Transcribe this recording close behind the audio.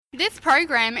This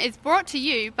program is brought to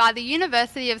you by the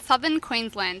University of Southern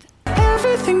Queensland.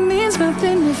 Everything means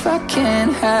nothing if I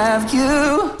can't have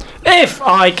you. If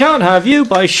I Can't Have You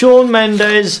by Shawn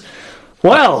Mendes.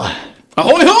 Well,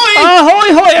 Ahoy-hoy!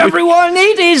 Ahoy-hoy, everyone!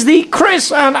 It is the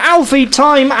Chris and Alfie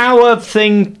Time Hour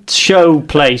thing show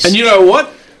place. And you know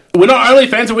what? We're not only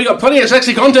fans, but we got plenty of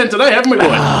sexy content today, haven't we, boy?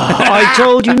 I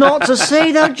told you not to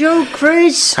say that joke,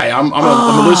 Chris. Hey, I'm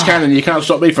a loose cannon. You can't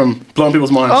stop me from blowing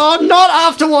people's minds. Oh, not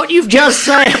after what you've just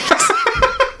said.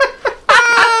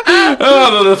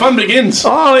 Oh, the fun begins.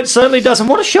 Oh, it certainly does. And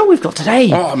what a show we've got today.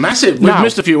 Oh, massive. We've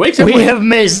missed a few weeks, haven't we? We have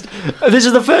missed. This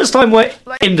is the first time we're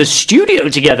in the studio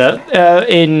together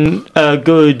in a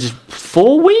good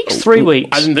 4 weeks, 3 weeks.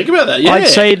 I didn't think about that, yeah. I'd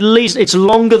say at least it's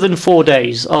longer than 4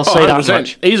 days. I'll say that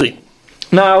much. Easy.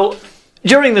 Now,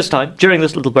 during this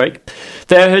little break,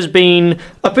 there has been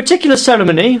a particular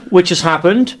ceremony which has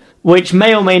happened, which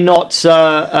may or may not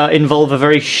involve a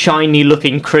very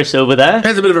shiny-looking Chris over there.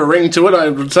 Has a bit of a ring to it, I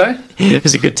would say.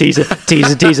 It's a good teaser.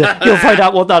 You'll find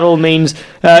out what that all means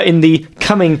in the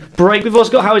coming break. We've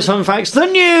also got Howie's Fun Facts, the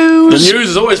news! The news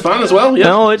is always fun as well, yeah.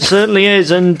 No, it certainly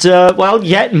is. And,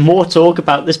 yet more talk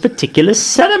about this particular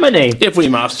ceremony. If we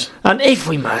must. And if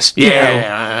we must.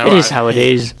 Yeah. It is how it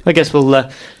is. I guess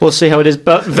we'll see how it is.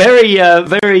 But very...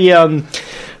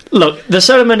 Look, the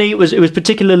ceremony it was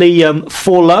particularly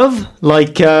for love,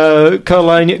 like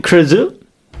Caroline Crezu.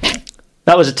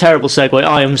 That was a terrible segue.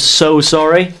 I am so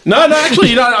sorry. No,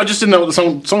 actually, I just didn't know what the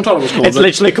song title was called. It's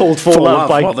literally called For Love.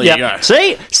 Well, there you go.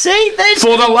 See, there's...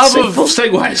 For the love of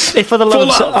segues. For the love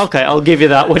of... Okay, I'll give you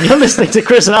that. When you're listening to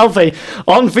Chris and Alfie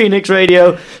on Phoenix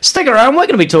Radio, stick around. We're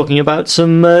going to be talking about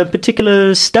some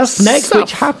particular stuff next,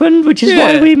 which happened, which is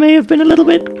why we may have been a little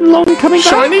bit long coming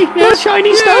back. Shiny? Yeah,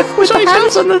 shiny stuff with the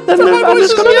hands and I'm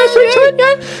just going to go through to it,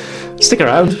 yeah. Stick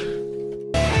around.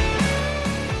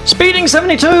 Speeding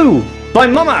 72 by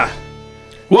Mama.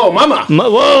 Whoa, Mama.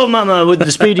 Whoa, Mama, with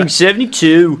the Speeding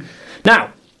 72.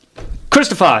 Now,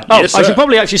 Christopher. Oh, yes, I should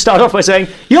probably actually start off by saying,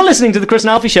 you're listening to the Chris and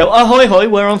Alfie Show. Ahoy-hoy,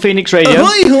 we're on Phoenix Radio.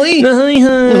 Ahoy-hoy.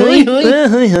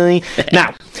 Ahoy-hoy.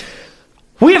 Now,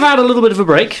 we have had a little bit of a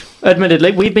break,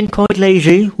 admittedly. We've been quite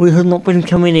lazy. We have not been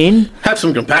coming in. Have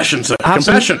some compassion, sir.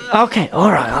 Okay,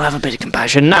 all right, I'll have a bit of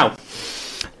compassion. Now,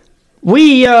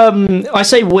 I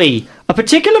say we, a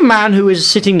particular man who is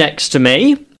sitting next to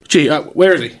me. Gee,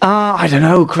 where is he? I don't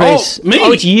know, Chris. Oh, me?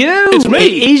 Oh, it's you. It's me.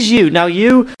 It is you. Now,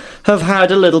 you have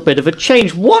had a little bit of a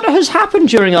change. What has happened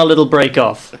during our little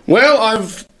break-off? Well,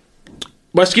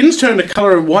 my skin's turned the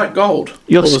colour of white gold.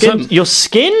 Your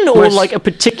skin, or like a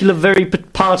particular very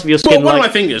part of your skin? Well, one of my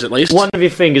fingers, at least. One of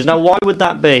your fingers. Now, why would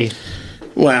that be?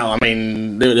 Well, I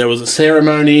mean, there was a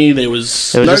ceremony. There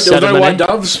was no white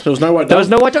doves. There was no white doves.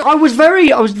 I was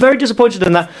very disappointed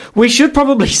in that. We should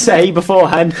probably say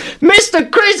beforehand,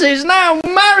 Mr. Chris is now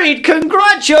married.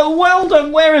 Congratulations. Well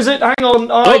done. Where is it? Hang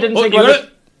on. I didn't think about it.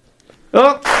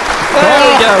 Oh, there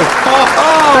we go. Oh,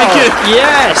 thank you.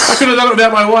 Yes. I could have done it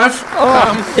without my wife.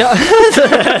 Yeah.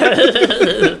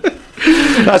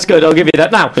 That's good. I'll give you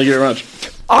that now. Thank you very much.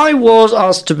 I was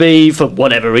asked to be, for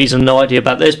whatever reason, no idea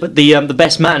about this, but the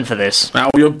best man for this. Now,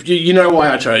 you know why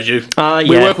I chose you.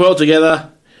 We work well together,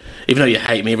 even though you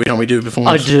hate me every time we do a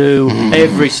performance. I do,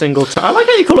 every single time. I like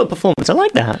how you call it a performance. I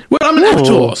like that. Well, I'm an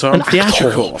actor, so I'm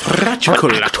theatrical.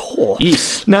 Theatrical.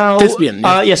 Yes. Now,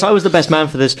 yes, I was the best man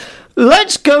for this.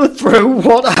 Let's go through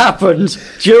what happened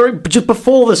just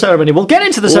before the ceremony. We'll get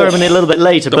into the ceremony a little bit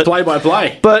later. The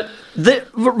play-by-play. But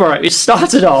it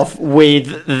started off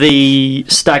with the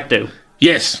stag do.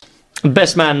 Yes.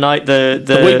 Best man night.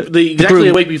 Exactly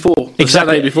a week before.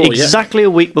 Exactly a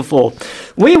week before.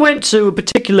 We went to a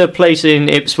particular place in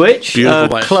Ipswich, Beautiful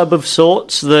place. Club of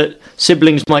sorts that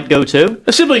siblings might go to.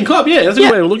 A sibling club, yeah. That's a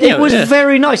good way of looking at it. It was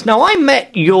very nice. Now, I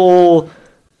met your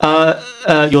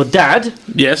dad.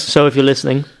 Yes. So if you're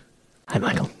listening, hi,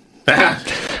 Michael. He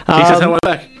says hello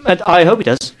back. And I hope he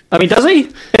does. I mean, does he?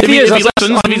 If he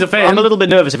listens, if he's a fan. I'm a little bit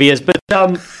nervous if he is. But now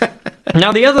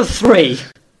the other three.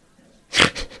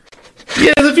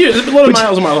 Yeah, there's a few. There's a lot of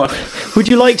males in my life. Would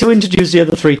you like to introduce the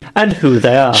other three and who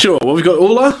they are? Sure. Well, we've got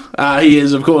Ulla. He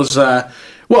is, of course...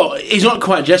 well, he's not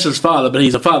quite Jess's father, but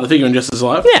he's a father figure in Jess's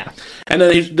life. Yeah. And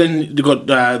then you've got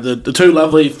the two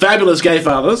lovely, fabulous gay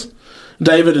fathers,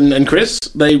 David and Chris.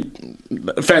 They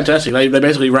fantastic. They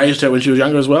basically raised her when she was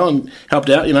younger as well and helped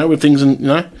out, with things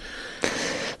and.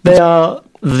 They are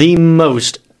the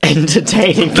most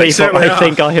entertaining people I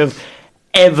think I have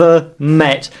ever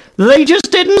met. They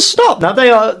just didn't stop.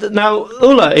 Now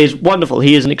Ulla is wonderful.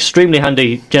 He is an extremely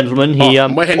handy gentleman. He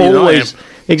way handier than I am.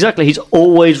 Exactly, he's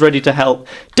always ready to help.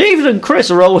 David and Chris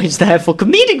are always there for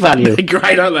comedic value. They're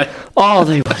great, aren't they? Oh,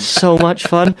 they were so much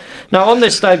fun. Now on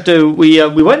this stag do, we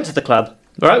went to the club.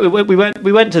 Right,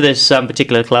 we went to this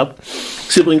particular club,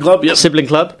 Sibling club, yep. Sibling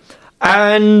club,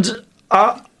 and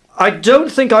I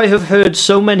don't think I have heard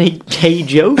so many gay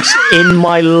jokes in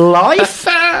my life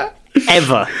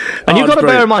ever. And you've got to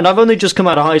bear in mind, I've only just come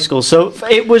out of high school, so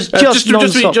it was just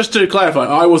non-stop. Just to clarify,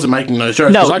 I wasn't making those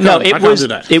jokes. I can't do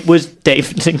that. It was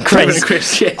David and Chris. David and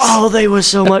Chris, yes. Oh, they were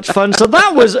so much fun. So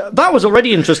that was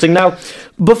already interesting. Now,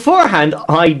 beforehand,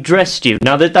 I dressed you.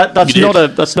 Now that's not one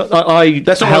of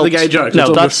the gay jokes.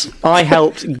 No, I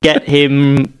helped get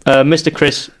him, Mr.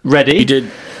 Chris, ready. He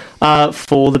did.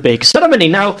 For the big ceremony.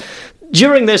 Now,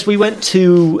 during this, we went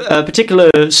to a particular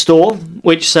store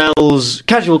which sells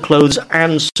casual clothes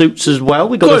and suits as well.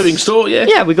 We got clothing store, yeah.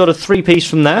 Yeah, we got a 3-piece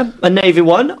from there, a navy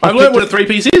one. I've learned what a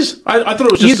 3-piece is. I thought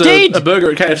it was just a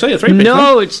burger at KFC, a 3-piece.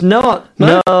 No, it's not.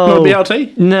 No. Not a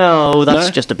BLT? No, that's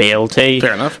just a BLT.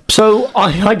 Fair enough. So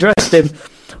I dressed him.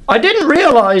 I didn't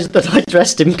realise that I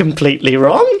dressed him completely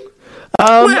wrong.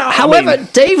 However,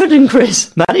 David and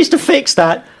Chris managed to fix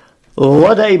that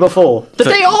the day before. The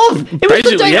day of! It was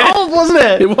the day of, wasn't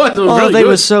it? It was. Really they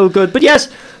were so good. But yes,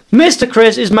 Mr.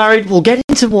 Chris is married. We'll get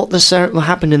into what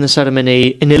happened in the ceremony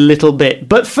in a little bit.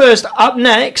 But first, up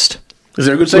next... Is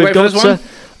there a good segue for this one?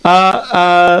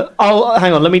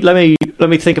 Hang on, let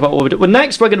me think about what we're doing. Well,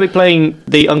 next we're going to be playing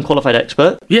the unqualified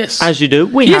expert. Yes. As you do.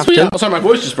 We have to. Oh, sorry, my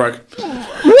voice just broke.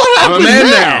 What happened? I'm a man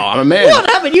now. I'm a man. What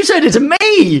happened? You said it to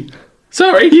me.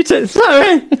 Sorry.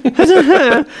 Sorry.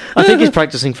 I think he's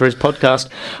practicing for his podcast.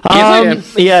 Yes, I am.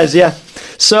 Yes, yeah.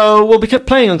 So we'll be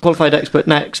playing Unqualified Expert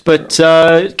next, but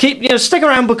stick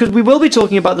around because we will be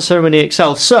talking about the ceremony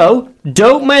itself. So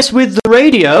don't mess with the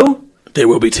radio. There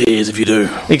will be tears if you do.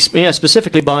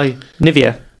 Specifically by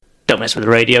Nivea. Don't mess with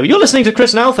the radio. You're listening to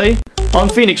Chris and Alfie on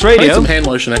Phoenix Radio. I need some hand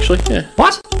lotion, actually. Yeah.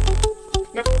 What?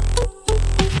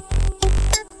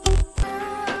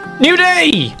 New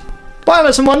day by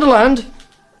Alice in Wonderland.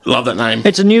 Love that name.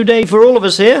 It's a new day for all of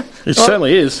us here. It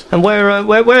certainly is. And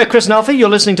we're Chris and Alfie. You're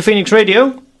listening to Phoenix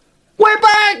Radio. We're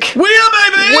back! We are,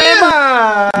 baby! We're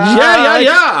back!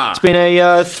 Yeah. It's been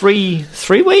a 4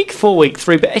 week,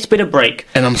 it's been a break.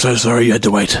 And I'm so sorry you had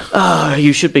to wait. Oh,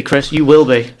 you should be, Chris. You will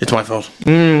be. It's my fault.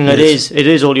 It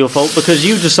is all your fault because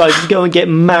you decided to go and get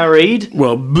married.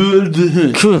 Well, Well,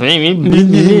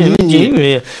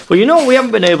 you know what we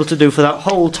haven't been able to do for that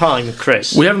whole time,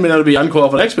 Chris? we haven't been able to be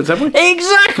unqualified experts, have we?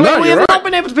 Exactly! No, We you're have right. not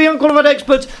been able to be unqualified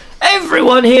experts.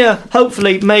 Everyone here,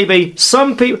 hopefully, maybe,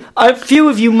 some people, a few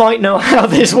of you might know how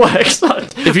this works.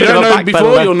 If you don't know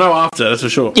before, you'll know after, that's for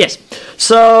sure. Yes.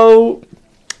 So,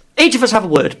 each of us have a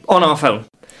word on our phone.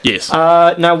 Yes.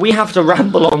 Now, we have to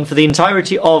ramble on for the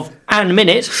entirety of an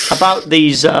minute about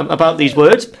these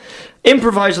words.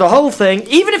 Improvise the whole thing,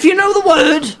 even if you know the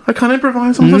word. I can't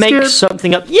improvise, I'm Make scared.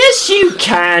 something up. Yes, you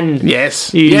can.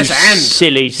 Yes. You Yes, and.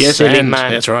 silly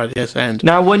man. That's right, yes, and.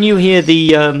 Now, when you hear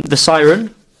the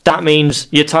siren, that means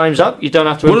your time's up. You don't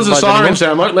have to. What does the improvise siren anymore.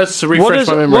 sound like? Let's refresh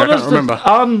my memory. I can't remember.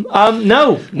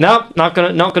 No, not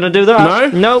gonna do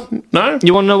that. No? No.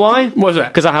 You want to know why? What's that?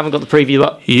 Because I haven't got the preview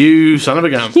up. You son of a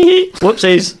gun.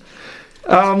 Whoopsies.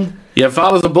 Your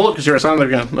father's a bullet because you're a son of a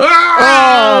gun.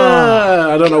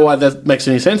 I don't know why that makes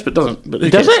any sense, but it doesn't. But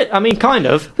Does it? I mean, kind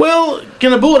of. Well,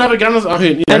 can a bullet have a gun?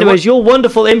 Anyways, your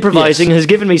wonderful improvising has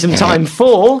given me some time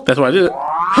for. That's why I did it.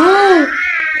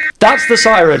 That's the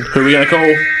siren. Who are we going to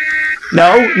call?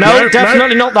 No,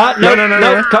 definitely not that. No,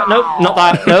 not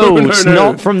that. No, it's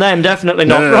not from them. Definitely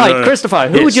not. Right, Christopher,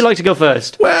 who would you like to go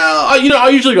first? Well, I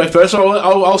usually go first, so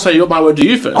I'll say my word to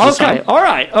you first. Okay, all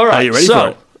right. Are you ready for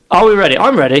it? Are we ready?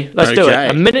 I'm ready. Let's do it. Okay.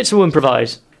 A minute to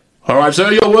improvise. All right, so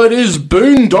your word is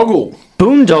boondoggle.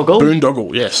 Boondoggle?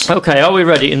 Boondoggle, yes. Okay, are we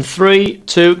ready? In 3,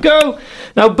 2, go!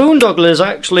 Now, Boondoggle is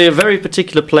actually a very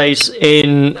particular place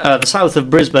in the south of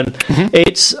Brisbane. Mm-hmm.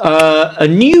 It's a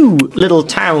new little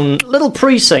town, little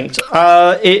precinct.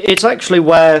 It's actually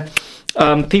where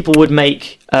people would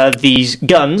make these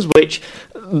guns, which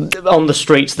on the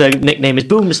streets the nickname is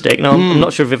Boomstick. Now, I'm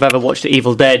not sure if you've ever watched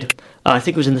Evil Dead. I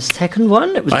think it was in the second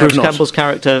one. It was Bruce Campbell's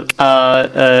character.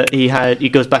 He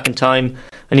goes back in time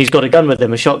and he's got a gun with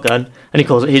him, a shotgun, and he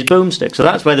calls it his boomstick. So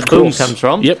that's where the boom comes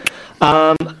from. Yep.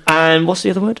 And what's the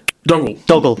other word?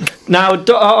 Doggle. Now,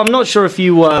 I'm not sure if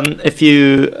you are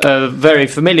very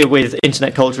familiar with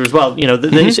internet culture as well. You know,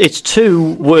 it's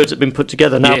two words that have been put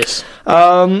together now. Yes.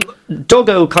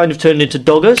 Doggo kind of turned into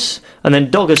doggus, and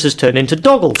then doggus has turned into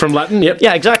doggle. From Latin, yep.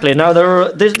 Yeah, exactly. Now,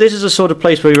 this is a sort of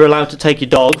place where you're allowed to take your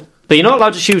dog, but you're not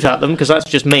allowed to shoot at them because that's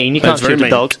just mean. You can't shoot at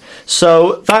dogs.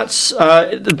 So that's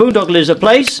the Boondoggle is a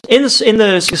place in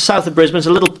the south of Brisbane. It's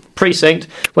a little precinct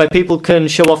where people can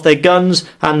show off their guns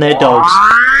and their dogs.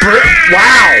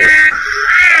 Wow!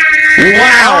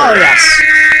 Oh, yes.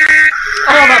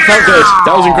 Oh, that felt good.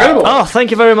 That was incredible. Oh,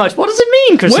 thank you very much. What does it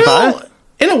mean, Christopher? Well,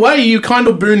 in a way, you kind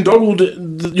of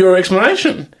boondoggled your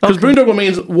explanation. Because boondoggle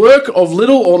means work of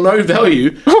little or no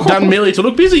value done merely to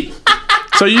look busy.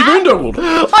 So you boondoggled.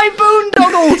 I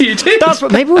boondoggled. You did.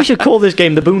 Maybe we should call this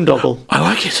game the Boondoggle. I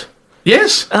like it.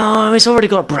 Yes. Oh, it's already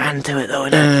got a brand to it, though,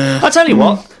 isn't it? I'll tell you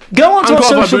what. Go on to our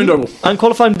social...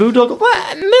 Unqualified boondoggle. Well,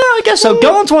 I guess so.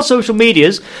 Go on to our social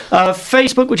medias.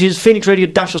 Facebook, which is Phoenix Radio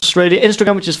Australia.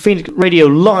 Instagram, which is Phoenix Radio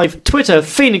Live. Twitter,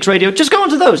 Phoenix Radio. Just go on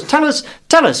to those. Tell us.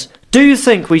 Do you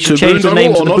think we should change the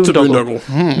name to the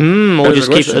Boondoggle? Or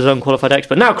just keep it as unqualified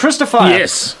expert. Now, Christopher.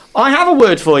 Yes. I have a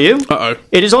word for you. Uh-oh.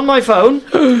 It is on my phone,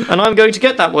 and I'm going to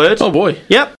get that word. Oh, boy.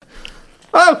 Yep.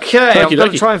 Okay, I'm going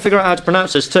to try and figure out how to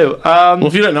pronounce this too. Well,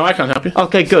 if you don't know, I can't help you.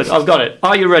 Okay, good. I've got it.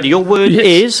 Are you ready? Your word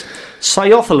is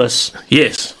Scythophilus.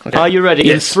 Yes. Okay. Are you ready?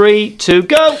 Yes. In 3, 2,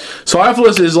 go.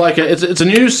 Scythophilus is like it's a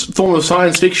new form of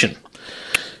science fiction.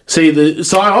 See, the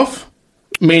Psyoph,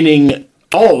 meaning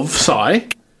of Psy.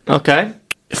 Okay.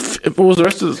 What was the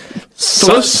rest of it?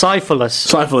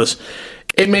 Scythophilus.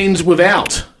 It means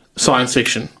without science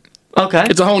fiction. Okay.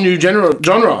 It's a whole new genre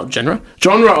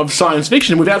of science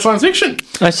fiction without science fiction.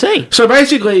 I see. So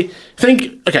basically,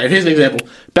 here's an example.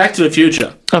 Back to the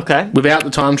Future. Okay. Without the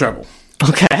time travel.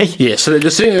 Okay. Yeah, so they're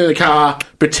just sitting in the car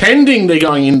pretending they're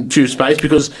going into space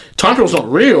because time travel's not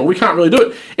real. We can't really do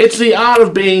it. It's the art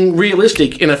of being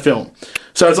realistic in a film.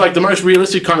 So it's like the most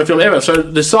realistic kind of film ever. So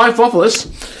the Scythophilus,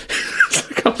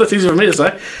 a couple of things for me to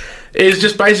say, is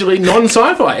just basically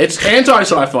non-sci-fi. It's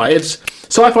anti-sci-fi. It's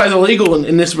sci-fi is illegal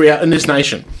in this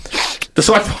nation. The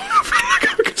sci-fi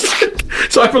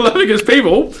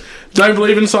people don't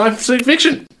believe in science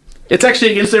fiction. It's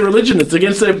actually against their religion. It's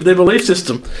against their belief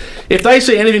system. If they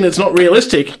see anything that's not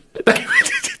realistic,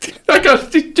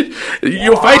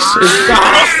 your face is...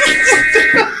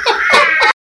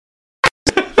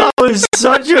 That was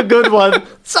such a good one.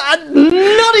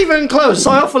 Not even close.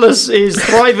 Scythophilus is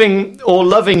thriving or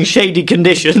loving shady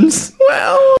conditions.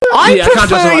 Well, I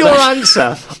prefer your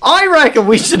answer. I reckon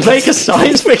we should make a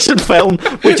science fiction film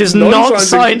which is not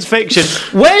science fiction.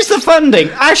 Where's the funding?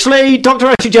 Dr.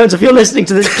 Ashley Jones, if you're listening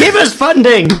to this, give us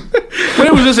funding. When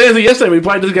it was just yesterday, we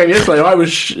played this game yesterday, I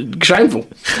was shameful.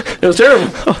 It was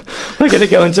terrible. We're going to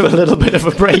go into a little bit of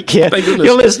a break here. Thank goodness.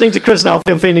 You're listening to Chris and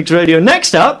Alfie on Phoenix Radio.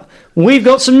 Next up, we've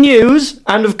got some news,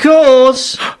 and of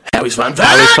course... Howie's Fun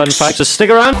Facts. So stick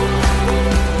around.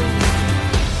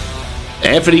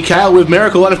 Anthony Cale with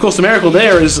Miracle, and of course the miracle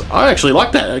there is... I actually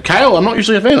like that. Cale, I'm not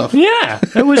usually a fan of. Yeah,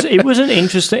 it was an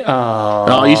interesting...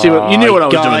 Oh, you knew what I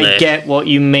was doing there. I get what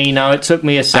you mean now. It took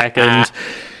me a second.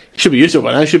 You should be used to it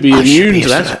by now. You should be immune to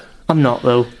that. I'm not,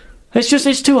 though.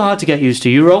 It's too hard to get used to.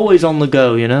 You're always on the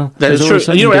go, you know? That is true.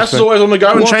 You know what else is always on the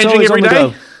go and changing every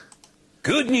day?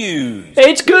 Good news.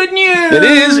 It's good news. It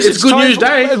is. It's good news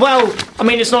day. Well, I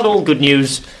mean, it's not all good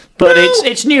news, but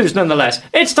it's news nonetheless.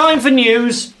 It's time for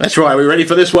news. That's right. Are we ready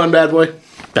for this one, bad boy?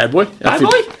 Bad boy? Bad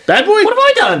boy? Bad boy? What have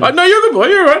I done? No, you're a good boy.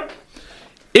 You're all right.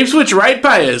 Ipswich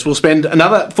ratepayers will spend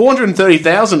another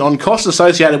 $430,000 on costs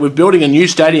associated with building a new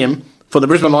stadium for the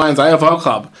Brisbane Lions AFL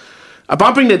club,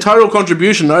 bumping their total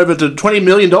contribution over to the $20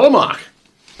 million mark.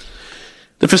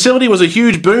 The facility was a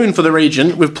huge boon for the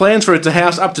region, with plans for it to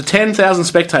house up to 10,000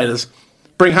 spectators,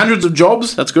 bring hundreds of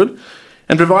jobs, that's good,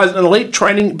 and provide an elite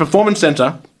training performance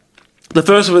centre, the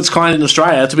first of its kind in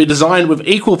Australia, to be designed with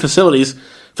equal facilities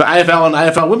for AFL and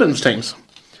AFL women's teams.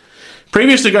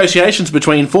 Previous negotiations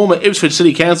between former Ipswich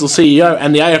City Council CEO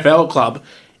and the AFL club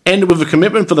ended with a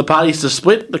commitment for the parties to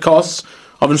split the costs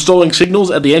of installing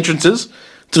signals at the entrances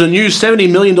to the new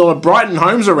 $70 million Brighton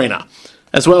Homes Arena,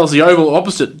 as well as the oval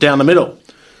opposite down the middle.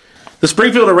 The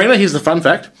Springfield Arena, here's the fun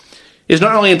fact, is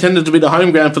not only intended to be the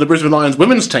home ground for the Brisbane Lions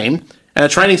women's team and a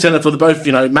training centre for both,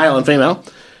 male and female,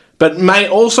 but may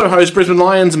also host Brisbane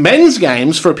Lions men's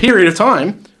games for a period of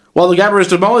time while the Gabba is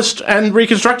demolished and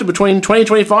reconstructed between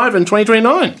 2025 and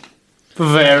 2029.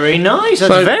 Very nice.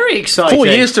 That's very exciting. 4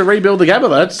 years to rebuild the Gabba,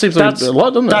 that seems like a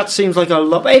lot, doesn't it? That seems like a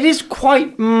lot. It is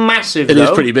quite massive, It is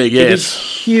pretty big, yes. It is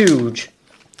huge.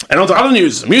 And on to other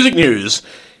news, music news.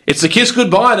 It's the Kiss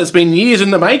goodbye that's been years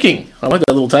in the making. I like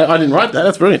that little tag. I didn't write that.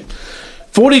 That's brilliant.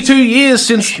 42 years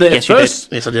since their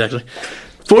first... Yes, I did, actually.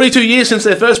 42 years since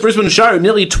their first Brisbane show.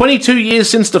 Nearly 22 years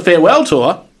since the farewell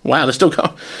tour. Wow, they're still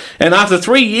going. And after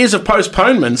 3 years of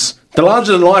postponements, the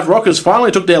larger-than-life rockers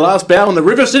finally took their last bow in the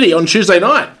River City on Tuesday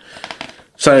night.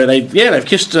 So, they've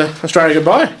kissed Australia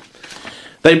goodbye.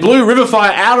 They blew River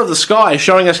Fire out of the sky,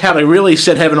 showing us how they really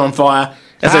set heaven on fire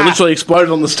as they literally exploded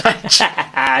on the stage.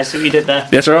 I see what you did there.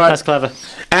 That's right. That's clever.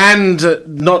 And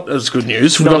not as good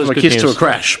news. We got from a kiss to a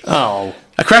crash. Oh.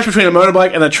 A crash between a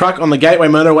motorbike and a truck on the Gateway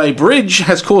Motorway Bridge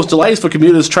has caused delays for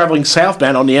commuters travelling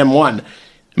southbound on the M1.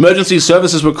 Emergency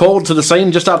services were called to the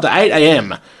scene just after 8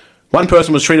 a.m. One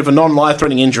person was treated for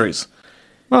non-life-threatening injuries.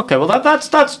 Okay, well that's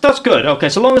good. Okay,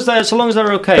 so long as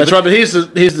they're okay. That's right. But here's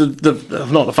the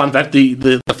not the fun fact.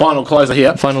 The final closer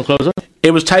here. Final closer.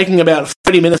 It was taking about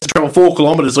 30 minutes to travel 4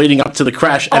 kilometres leading up to the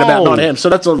crash at about 9 a.m. So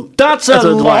that's a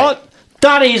lot.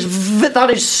 That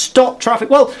is stop traffic.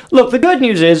 Well, look, the good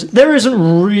news is there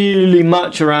isn't really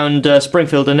much around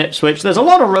Springfield and Ipswich. There's a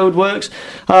lot of roadworks.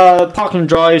 Parkland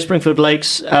Drive, Springfield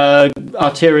Lakes,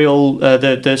 Arterial,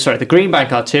 the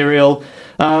Greenbank Arterial,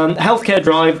 Healthcare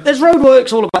Drive. There's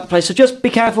roadworks all about the place, so just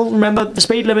be careful. Remember, the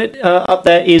speed limit up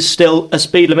there is still a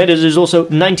speed limit. It is also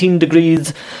 19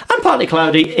 degrees and partly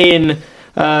cloudy in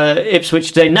Ipswich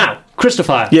today. Now,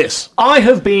 Christopher. Yes. I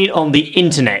have been on the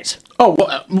internet. Oh,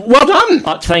 well done.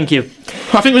 Thank you.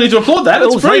 I think we need to applaud that.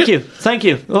 That's brilliant. Thank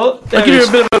you. Oh, I'll give you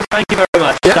a bit of a... Thank you very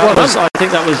much. Yeah, I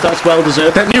think that's well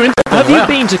deserved. That new internet. Have you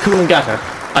been to Coolangatta?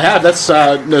 I have. That's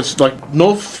like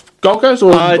North Gold Coast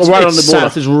or right on the border?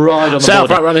 South. It's right on the South,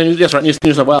 border. right, New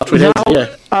South Wales.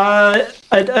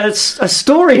 A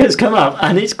story has come up,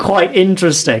 and it's quite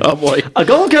interesting. Oh, boy. A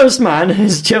Gold Coast man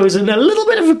has chosen a little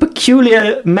bit of a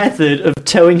peculiar method of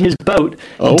towing his boat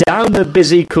down the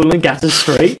busy Coolangatta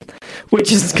Strait,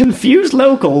 which has confused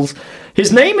locals.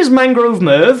 His name is Mangrove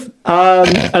Merv.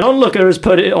 An onlooker has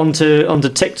put it onto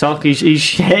TikTok. He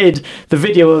shared the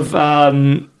video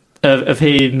of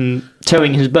him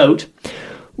towing his boat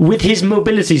with his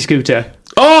mobility scooter.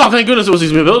 Oh, thank goodness it was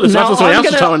his mobility. So that's something else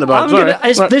to tell in the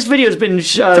boat. This video has been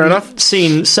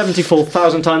seen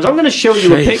 74,000 times. I'm going to show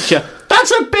you a picture.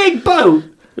 That's a big boat.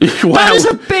 Wow. That is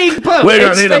a big boat. We're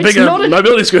going to need a bigger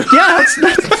mobility scooter. Yeah,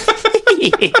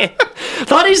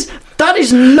 that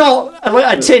is not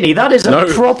a tinny. That is a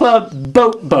proper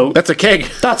boat. That's a keg.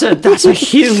 That's a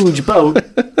huge boat.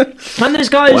 And this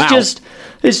guy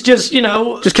is just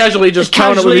casually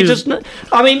towing it with his...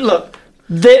 I mean, look,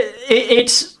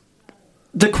 it's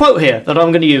the quote here that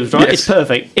I'm going to use. Right, It's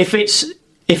perfect. If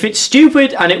it's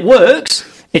stupid and it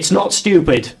works, it's not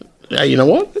stupid. You know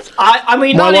what? I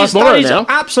mean, that is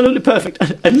absolutely perfect.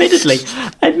 Admittedly,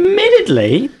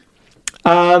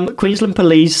 Queensland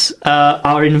Police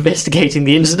are investigating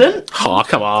the incident. Oh,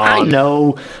 come on. I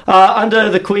know. Under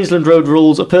the Queensland road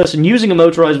rules, a person using a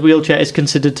motorised wheelchair is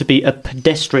considered to be a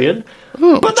pedestrian.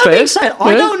 But that being said,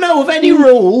 I don't know of any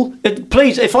rule.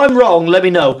 Please, if I'm wrong, let me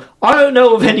know. I don't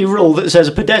know of any rule that says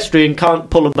a pedestrian can't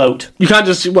pull a boat. You can't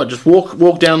just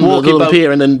walk down the little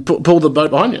pier and then pull the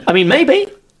boat behind you? I mean, maybe.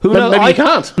 Who knows? Maybe you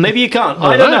can't. Maybe you can't.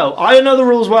 I don't know. I don't know the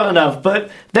rules well enough. But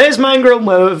there's Mangrove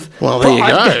Merv. Well, there you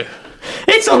go.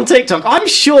 It's on TikTok. I'm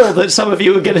sure that some of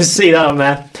you are going to see that on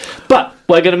there. But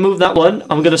we're going to move that one.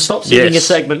 I'm going to stop seeing your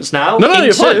segments now. No,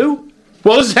 you're fine.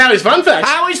 Well, this is Howie's Fun Facts.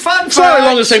 Howie's Fun Facts. Slightly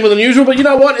longer segment than usual, but you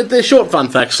know what? They're short fun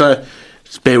facts, so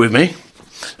just bear with me.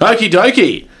 Okie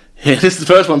dokie. Yeah, this is the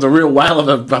first one's a real whale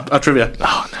of a trivia.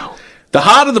 Oh, no. The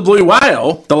heart of the blue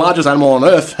whale, the largest animal on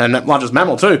Earth, and the largest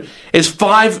mammal too, is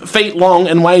 5 feet long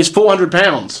and weighs 400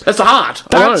 pounds. That's the heart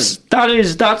That's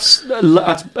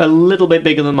a little bit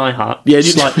bigger than my heart. Yeah,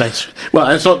 slightly. Well,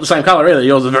 it's not the same colour either.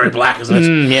 Yours is very black, isn't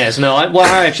it? Yes, no.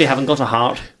 I actually haven't got a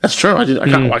heart. That's true. I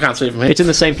can't see it from here. It's in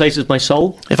the same place as my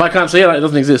soul. If I can't see it, it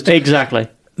doesn't exist. Exactly.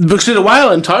 Because the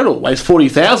whale in total weighs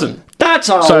 40,000. That's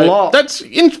a lot. That's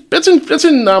in what's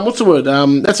the word?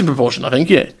 That's in proportion, I think.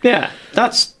 Yeah. Yeah.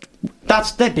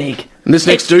 They're big. And this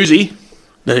next doozy,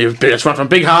 it's run from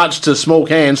big hearts to small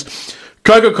cans.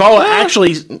 Coca-Cola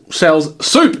actually sells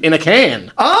soup in a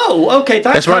can. Oh, okay.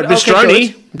 That's right.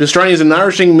 Bistroni. Bistroni is a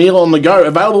nourishing meal on the go,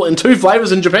 available in 2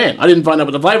 flavours in Japan. I didn't find out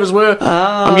what the flavours were.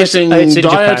 I'm guessing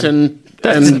diet and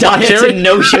diet cherry. And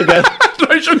no sugar.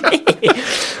 No sugar.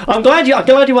 I'm glad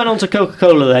you went on to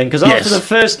Coca-Cola then, because after the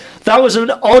first, that was an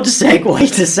odd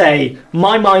segue to say.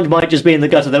 My mind might just be in the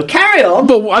gutter though. Carry on.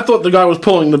 But I thought the guy was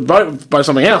pulling the boat by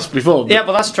something else before. Yeah,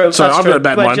 but that's true. So I've got a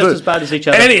bad mind just too. as bad as each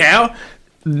other. Anyhow,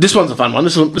 this one's a fun one.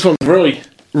 This one's really,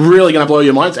 really going to blow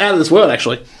your mind. It's out of this world,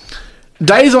 actually.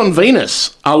 Days on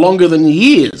Venus are longer than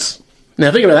years.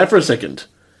 Now think about that for a second.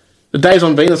 The days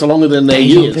on Venus are longer than their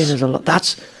years.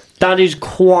 That is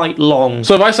quite long.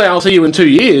 So if I say I'll see you in 2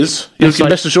 years, you can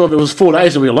best assured if it was 4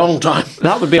 days, it'll be a long time.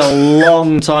 That would be a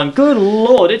long time. Good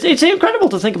Lord. It's incredible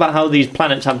to think about how these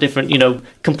planets have different,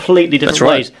 completely different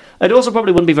ways. It also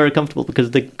probably wouldn't be very comfortable because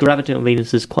the gravity on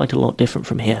Venus is quite a lot different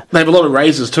from here. They have a lot of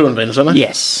razors too on Venus, don't they?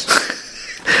 Yes.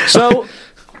 So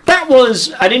that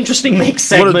was an interesting mixed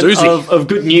segment of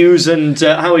good news and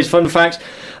Howie's fun facts.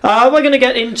 We're going to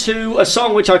get into a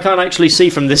song which I can't actually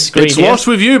see from this screen. It's Lost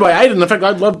With You by Aiden. In fact,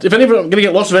 if I'm going to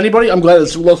get lost with anybody, I'm glad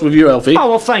it's Lost With You, Alfie. Oh,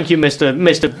 well, thank you,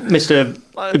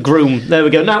 Mr. Groom. There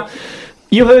we go. Now,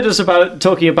 you heard us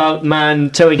talking about man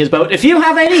towing his boat. If you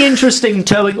have any interesting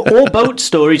towing or boat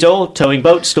stories or towing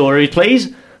boat stories,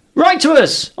 please write to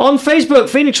us on Facebook,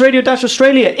 Phoenix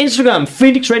Radio-Australia, Instagram,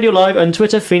 Phoenix Radio Live, and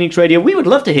Twitter, Phoenix Radio. We would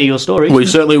love to hear your stories. We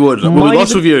certainly would. We'll be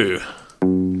Lost With You.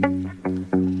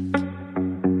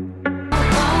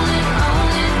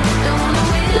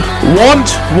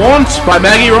 Want by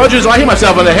Maggie Rogers. I hit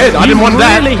myself in the head. I didn't want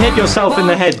that. You really hit yourself in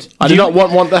the head. I did not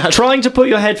want that. Trying to put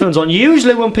your headphones on.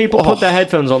 Usually when people put their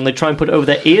headphones on, they try and put it over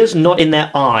their ears, not in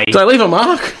their eyes. Did I leave a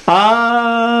mark?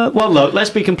 Well, look, let's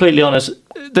be completely honest.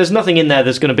 There's nothing in there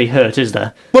that's going to be hurt, is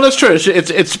there? Well, that's true.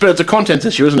 It's a content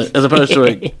issue, isn't it? As opposed to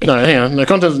a... No, hang on. The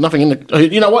content's nothing in the...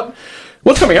 You know what?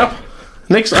 What's coming up?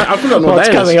 Next, I've forgotten what that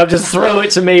is. What's coming up? Just throw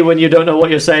it to me when you don't know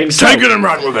what you're saying. Take it and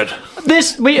run with it.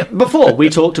 Before we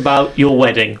talked about your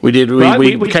wedding. We did.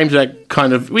 We came to that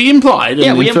kind of. We implied.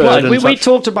 Yeah, we implied. We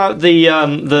talked about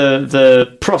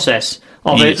the process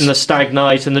of it and the stag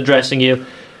night and the dressing you.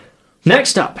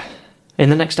 Next up, in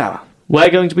the next hour,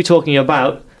 we're going to be talking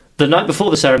about the night before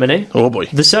the ceremony. Oh boy.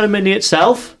 The ceremony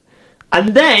itself, and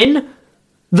then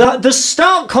the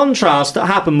stark contrast that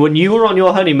happened when you were on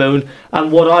your honeymoon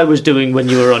and what I was doing when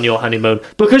you were on your honeymoon,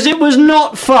 because it was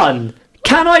not fun.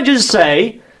 Can I just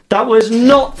say that was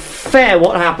not fair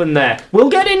what happened there? We'll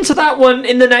get into that one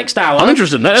in the next hour. I'm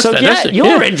interested in that. That's fantastic. Yeah,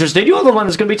 you're interested. You're the one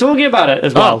that's going to be talking about it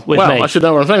as well with me. I should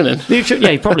know what I'm saying then. You should,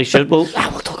 you probably should. We'll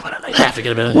talk about it later.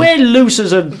 Forget about it. We're loose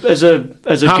as a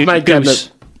half-made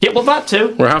cabinet. Yeah, well, that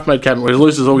too. We're a half-made cabinet. We're as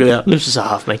loose as all get out. Loose as a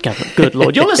half-made cabinet. Good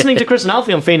Lord. You're listening to Chris and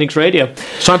Alfie on Phoenix Radio.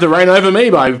 It's time to Rain Over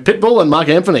Me by Pitbull and Mark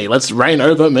Anthony. Let's rain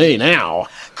over me now.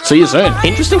 See you soon.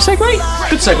 Interesting segue?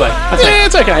 Good segue. Yeah,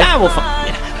 it's okay. Yeah, we'll find.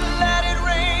 Yeah.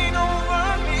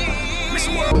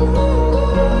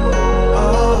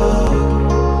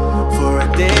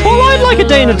 Well, I'd like a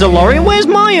day in a DeLorean. Where's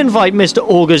my invite, Mr.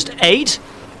 August 8?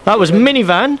 That was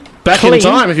minivan. Back in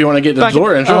time if you want to get the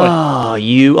DeLorean, sure.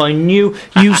 I knew.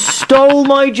 You stole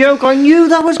my joke. I knew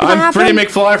that was going to happen. I'm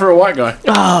pretty McFly for a white guy.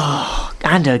 Oh,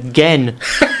 and again.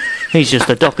 He's just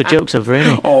a dock of jokes over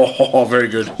here. Oh, very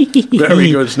good.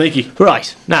 Very good. Sneaky.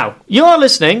 Right. Now, you're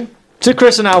listening to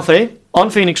Chris and Alfie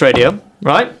on Phoenix Radio,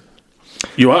 right?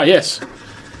 You are, yes.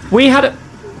 We had a...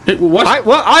 What?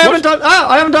 I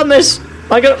haven't done this.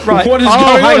 Right. What is going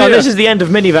on hang on. here? This is the end of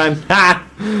minivan.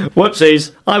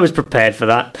 Whoopsies. I was prepared for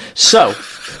that. So,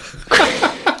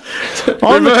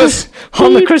 on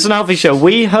the Chris and Alfie Show,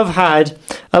 we have had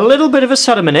a little bit of a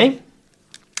ceremony.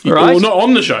 Right? Well, not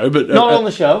on the show, but... not on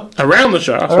the show. Around the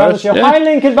show, I suppose. Around the show. Yeah. Hi,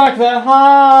 Lincoln, back there.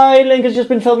 Hi, Lincoln's just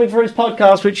been filming for his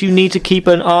podcast, which you need to keep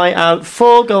an eye out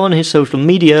for. Go on his social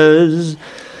medias.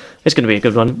 It's going to be a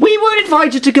good one. We weren't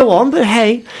invited to go on, but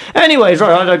hey. Anyways,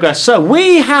 right, I digress. So,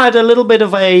 we had a little bit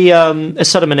of a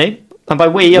ceremony. And by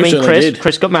we, I mean Chris.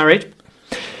 Chris got married.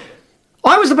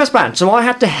 I was the best man, so I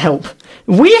had to help.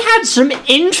 We had some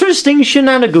interesting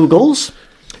shenanigans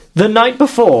the night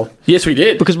before. Yes, we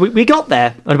did. Because we got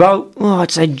there at about,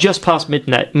 I'd say just past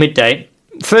midday.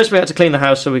 First, we had to clean the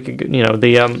house so we could,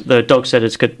 the dog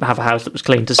sitters could have a house that was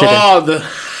clean to sit in.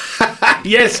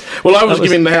 Yes. Well, I was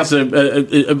giving the house a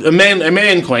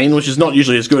man clean, which is not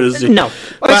usually as good as... No.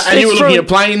 And you were looking at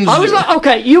planes. I was like,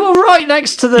 okay, you were right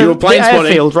next to the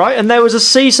airfield, right? And there was a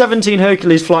C-17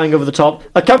 Hercules flying over the top,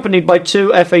 accompanied by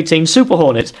 2 F-18 Super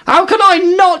Hornets. How can I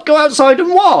not go outside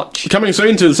and watch? Coming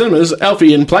soon to the cinemas,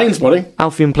 Alfie in Plane Spotting.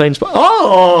 Alfie in Plane Spotting.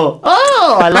 Oh,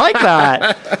 I like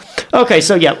that. Okay,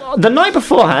 so yeah, the night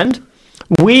beforehand,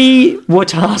 we were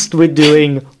tasked with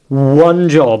doing one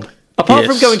job. Apart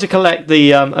from going to collect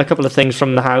the a couple of things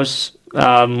from the house,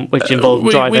 which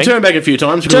involved driving. We turned back a few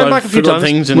times.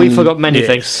 We forgot many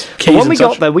things. But when we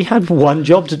got there, we had one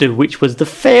job to do, which was the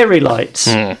fairy lights.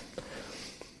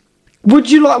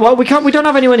 Would you like... Well, we don't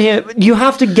have anyone here. You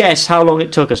have to guess how long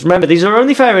it took us. Remember, these are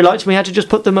only fairy lights. We had to just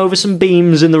put them over some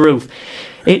beams in the roof.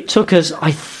 It took us,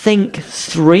 I think,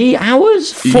 3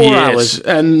 hours? 4 hours.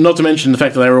 And not to mention the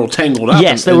fact that they were all tangled up.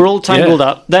 Yes, they were all tangled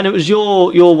up. Then it was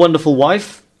your wonderful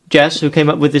wife, Jess, who came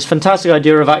up with this fantastic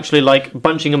idea of actually like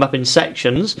bunching them up in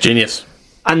sections. Genius.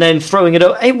 And then throwing it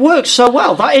over. It worked so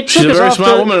well. She's a very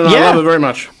smart woman, and I love her very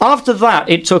much. After that,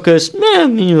 it took us, I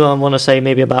want to say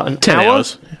maybe about an 10 hour.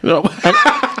 hours. No, Good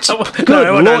it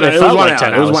Lord, was felt 1 like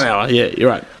 10 hour. It was hours. 1 hour. Yeah, you're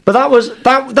right. But that was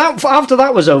that. After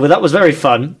that was over, that was very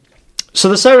fun. So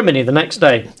the ceremony the next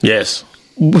day, Yes.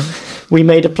 we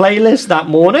made a playlist that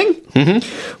morning.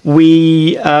 Mm-hmm.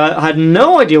 We had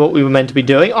no idea what we were meant to be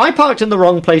doing. I parked in the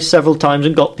wrong place several times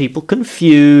and got people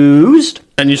confused.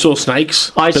 And you saw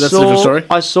snakes. I but that's a different story.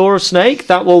 saw a snake.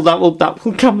 That will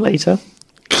come later.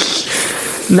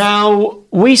 Now,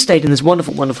 we stayed in this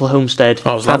wonderful, wonderful homestead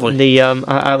Oh, it was lovely.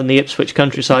 out in the Ipswich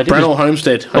countryside. Brennell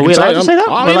Homestead. Are we allowed to say that?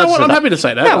 Oh, We're you know allowed to what? say I'm that. happy to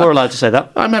say that. Yeah, we're allowed to say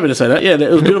that. I'm happy to say that. Yeah, it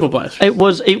was a beautiful place. It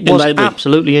was Laidley.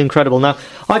 absolutely incredible. Now,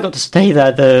 I got to stay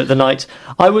there the night.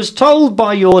 I was told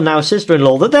by your now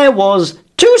sister-in-law that there was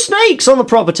 2 snakes on the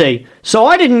property, so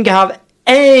I didn't have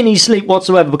any sleep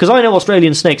whatsoever because I know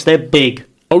Australian snakes. They're big.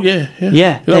 Oh yeah.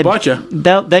 Yeah, They'll bite you.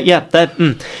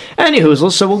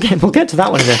 Anywho, so we'll get to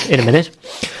that one in a minute.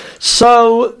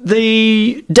 So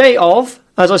the day of,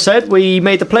 as I said, we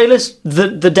made the playlist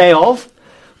the day of.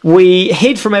 We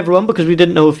hid from everyone because we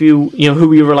didn't know if who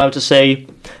we were allowed to say,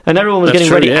 and everyone was That's getting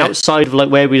true, ready yeah. outside of like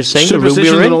where we were staying, the room we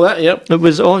Superstitions were in. and all that. Yep. It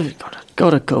was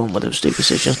gotta go on with those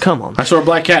superstitions. Come on. I saw a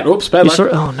black cat. Oops, bad luck.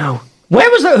 Oh no. Where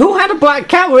was that? Who had a black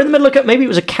cat? We're in the middle of maybe it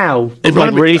was a cow. It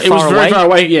Like really it was far very away. far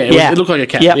away. Yeah, it looked like a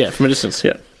cat. Yeah. Yeah, from a distance.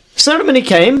 Yeah. Ceremony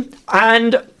came,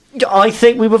 and I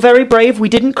think we were very brave. We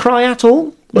didn't cry at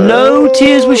all. No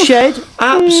tears were shed.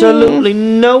 Absolutely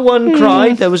no one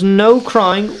cried. There was no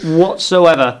crying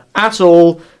whatsoever at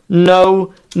all.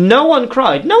 No one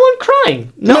cried. No one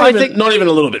crying. No, Not I even, think not even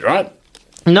a little bit, right?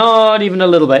 not even a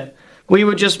little bit. We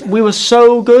were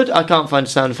so good. I can't find a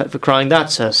sound effect for crying.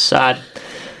 That's sad.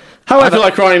 I However, feel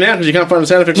like crying now because you can't find the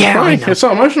sound effect for Yeah, I crying. know. It's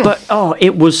so emotional. but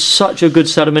it was such a good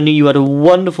ceremony. You had a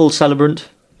wonderful celebrant.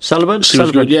 She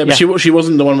was good, yeah, but she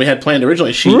wasn't the one we had planned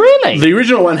originally. Really? The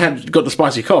original one had got the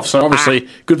spicy cough, so obviously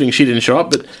good thing she didn't show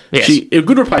up, but Yes. a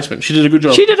good replacement. She did a good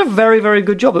job. She did a very, very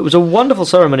good job. It was a wonderful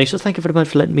ceremony, so thank you very much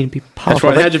for letting me be part That's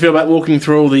right. of it. How'd you feel about walking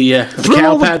through all the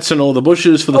cow pads and all the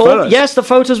bushes for the photos? Yes, the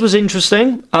photos was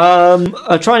interesting. Trying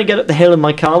to get up the hill in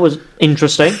my car was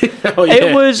interesting. Oh, yeah.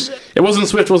 It was... It wasn't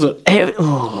Swift, was it?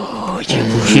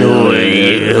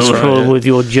 With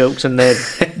your jokes and they're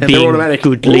They're being automatic.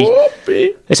 goodly.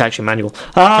 Whoopee. It's actually manual.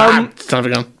 It's time for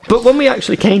gun. But when we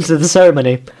actually came to the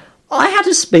ceremony, I had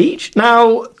a speech.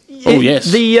 Now,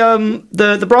 yes.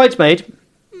 The bridesmaid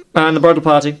and the bridal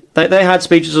party, they had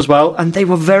speeches as well, and they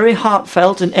were very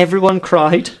heartfelt, and everyone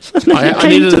cried. I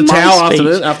needed a towel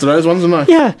after those ones, didn't I?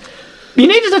 Yeah, you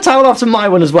needed a towel after my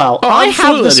one as well. I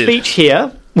have absolutely the I did. speech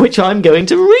here, which I'm going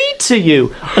to read to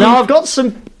you. Now I've got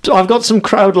some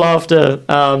crowd laughter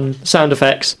sound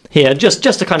effects here, just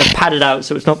to kind of pad it out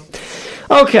so it's not.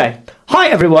 Okay, hi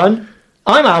everyone.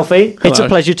 I'm Alfie. It's a Hello.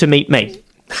 pleasure to meet me.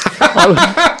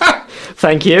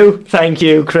 Thank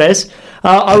you, Chris.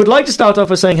 I would like to start off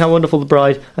by saying how wonderful the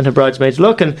bride and her bridesmaids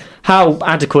look and how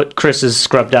adequate Chris has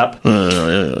scrubbed up.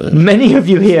 Many of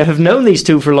you here have known these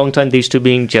two for a long time, these two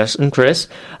being Jess and Chris,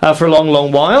 for a long,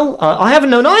 long while. I haven't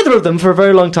known either of them for a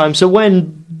very long time, so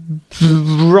when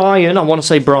Brian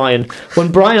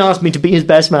asked me to be his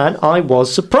best man, I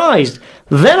was surprised.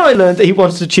 Then I learned that he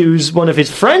wants to choose one of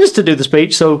his friends to do the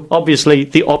speech, so obviously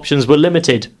the options were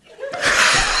limited.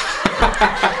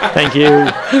 Thank you.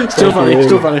 Still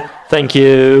funny. Thank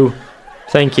you.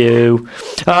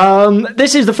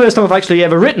 This is the first time I've actually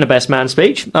ever written a best man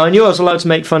speech. I knew I was allowed to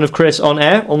make fun of Chris on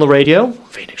air, on the radio.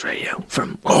 Phoenix Radio,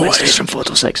 from Wednesdays from 4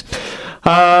 till 6.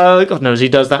 God knows he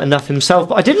does that enough himself,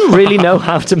 but I didn't really know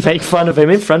how to make fun of him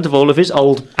in front of all of his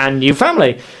old and new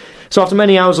family. So after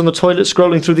many hours on the toilet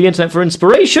scrolling through the internet for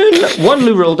inspiration, one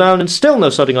loo rolled down and still no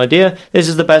sodding idea, this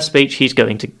is the best speech he's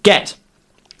going to get.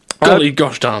 Golly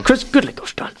gosh darn. Chris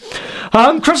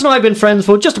and I have been friends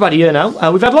for just about a year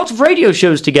now. We've had lots of radio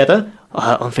shows together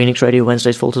on Phoenix Radio,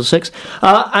 Wednesdays 4 till 6.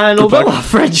 And although our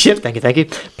friendship... Thank you.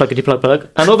 Pluggity-plug.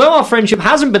 And although our friendship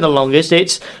hasn't been the longest,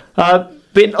 it's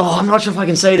been... Oh, I'm not sure if I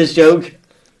can say this joke.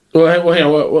 Well, hang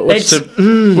on. What's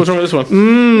wrong with this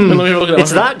one? Let me have a look at that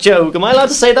It's one. that joke. Am I allowed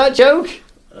to say that joke?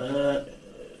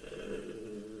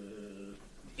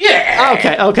 Yeah.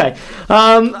 Okay.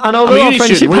 And although our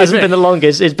friendship hasn't been the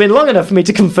longest, it's been long enough for me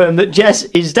to confirm that Jess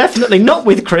is definitely not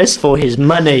with Chris for his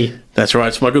money. That's right.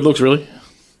 It's my good looks, really.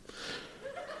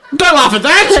 Don't laugh at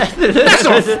that. That's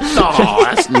not. Oh,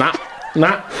 that's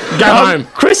nah. Go home.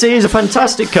 Chrissy is a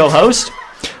fantastic co-host.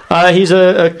 He's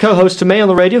a co-host to me on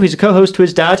the radio. He's a co-host to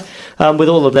his dad with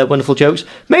all of their wonderful jokes.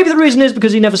 Maybe the reason is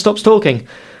because he never stops talking.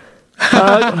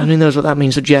 Only knows what that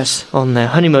means for Jess on their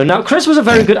honeymoon. Now, Chris was a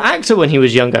very good actor when he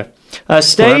was younger.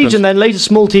 Stage and then later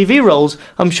small TV roles.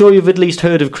 I'm sure you've at least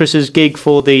heard of Chris's gig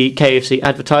for the KFC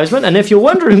advertisement. And if you're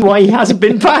wondering why he hasn't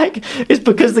been back, it's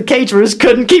because the caterers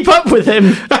couldn't keep up with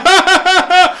him. I'm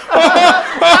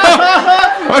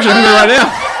actually hungry right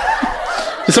now.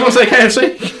 Did someone say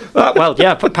KFC? Well,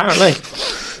 yeah, apparently.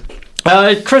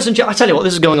 Chris and Jess, I tell you what,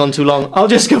 this is going on too long. I'll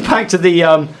just go back to the...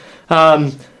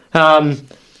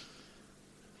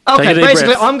 Okay,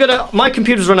 basically, my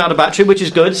computer's run out of battery, which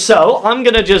is good, so I'm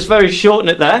gonna just very shorten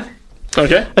it there.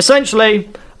 Okay. Essentially,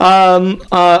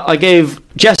 I gave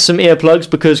Jess some earplugs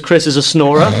because Chris is a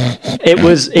snorer.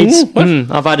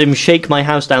 I've had him shake my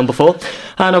house down before,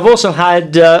 and I've also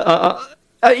had.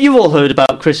 You've all heard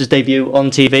about Chris's debut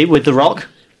on TV with The Rock.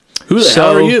 Who the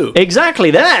hell are you? Exactly,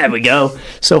 there we go.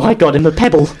 So I got him a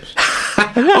pebble.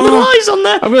 Eyes on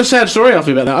there. I've got a sad story,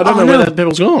 Alfie, about that. I don't know where that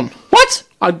pebble's gone. What?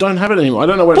 I don't have it anymore. I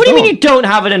don't know where it's gone. What do you mean gone. you don't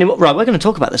have it anymore? Right, we're going to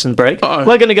talk about this in the break. Uh-oh.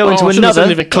 We're going to go into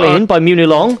another Clean by Muni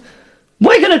Long.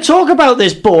 We're going to talk about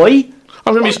this, boy.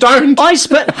 I'm going to be stoned.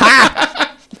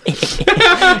 Ha!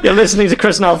 You're listening to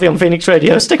Chris and Alfie on Phoenix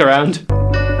Radio. Stick around.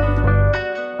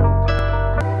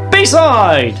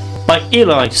 B-side by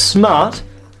Eli Smart.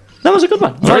 That was a good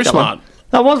one. Very smart.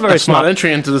 That was very smart.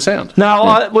 Entry into the sound.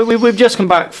 Now, we've just come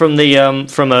back from the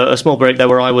from a small break there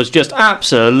where I was just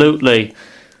absolutely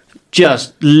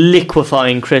just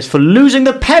liquefying Chris for losing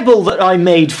the pebble that I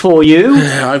made for you.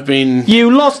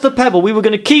 You lost the pebble. We were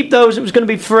going to keep those. It was going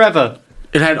to be forever.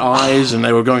 It had eyes and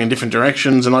they were going in different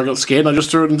directions and I got scared and I just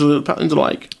threw it into the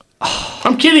lake.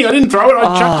 I'm kidding. I didn't throw it.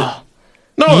 I chucked it.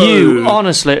 No. You,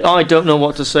 honestly, I don't know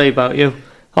what to say about you.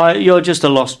 You're just a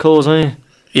lost cause, aren't you?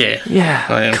 Yeah,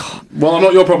 I am. God. Well, I'm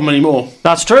not your problem anymore.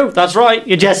 That's true. That's right.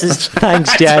 You're Jess's.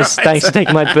 Thanks, Jess. Right. Thanks for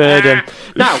taking my burden.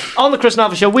 Now, on the Chris and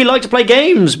Alfie Show, we like to play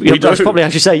games. That's probably how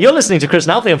you say. You're listening to Chris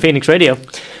and Alfie on Phoenix Radio.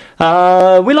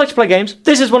 We like to play games.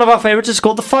 This is one of our favourites. It's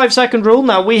called the 5-second rule.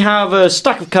 Now, we have a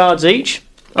stack of cards each.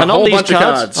 And on these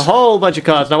cards, a whole bunch of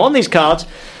cards. Now, on these cards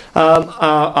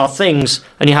are things,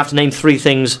 and you have to name 3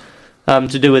 things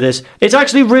to do with this. It's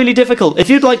actually really difficult. If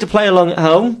you'd like to play along at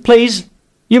home, please...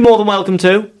 You're more than welcome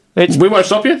to. We won't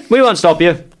stop you? We won't stop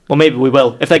you. Well, maybe we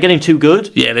will. If they're getting too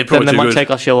good, they're probably then they might take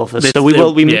our show off us. So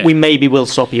we maybe will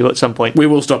stop you at some point. We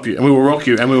will stop you, and we will rock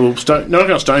you, and we will stone... No, we're not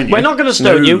going to stone you. We're not going to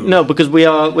stone you, no, because we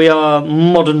are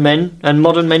modern men, and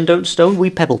modern men don't stone, we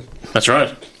pebble. That's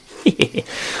right.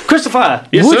 Christopher,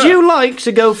 would you like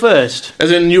to go first?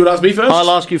 As in, you would ask me first? I'll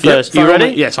ask you first. Yep, you ready?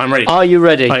 Yes, I'm ready. Are you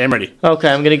ready? I am ready. Okay,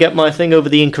 I'm going to get my thing over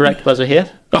the incorrect buzzer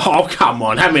here. Oh, come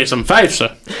on. Have me some faith,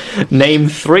 sir. Name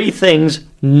 3 things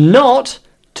not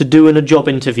to do in a job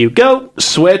interview. Go.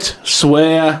 Sweat,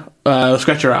 swear,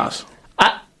 scratch your ass.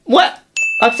 What?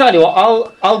 I'll tell you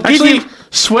what, I'll give you...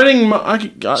 Sweating?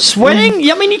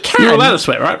 Sweating? I mean, you can. You're allowed to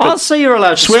sweat, right? I'll say you're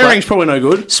allowed to sweat. Swearing's probably no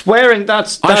good. Swearing,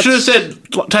 that's... I should have said,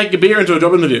 take a beer into a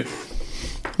job interview.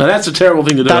 Now, that's a terrible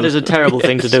thing to do. That is a terrible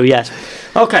thing to do, yes.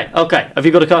 Okay. Have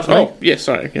you got a card for me? Oh, yes,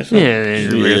 sorry. Yes, Okay,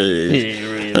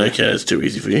 that's too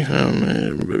easy for you.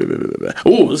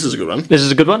 Oh, this is a good one. This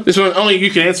is a good one? This one, only you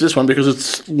can answer this one because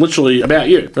it's literally about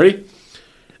you. Ready?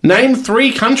 Name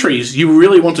 3 countries you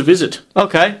really want to visit.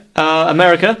 Okay.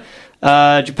 America,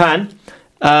 Japan,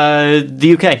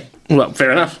 the UK. Well,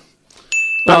 fair enough.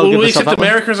 We'll accept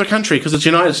America as a country because it's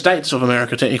United States of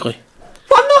America, technically.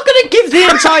 I'm not going to give the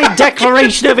entire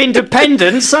Declaration of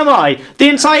Independence, am I? The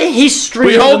entire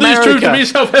history of America. We hold these truths to be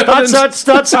self-evident.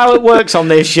 That's how it works on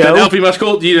this show. Then Alfie must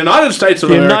call it the United States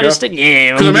of America. United States,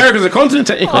 yeah. Because America's a continent,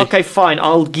 technically. Okay, fine.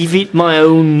 I'll give it my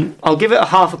own... I'll give it a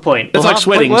half a point. It's like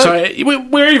sweating, so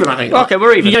we're even, I think. Okay,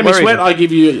 we're even. You gave me sweat, I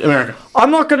give you America.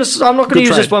 I'm not going to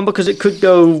use this one because it could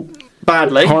go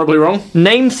badly. Horribly wrong.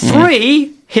 Name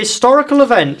 3 historical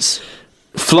events.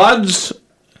 Floods,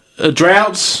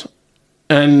 droughts...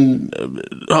 And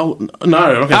no, I'm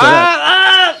not going to say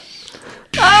that.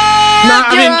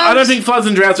 I don't think floods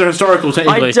and droughts are historical.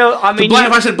 Technically,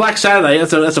 if I said Black Saturday,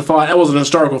 that's a fight. That wasn't a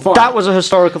historical fight. That was a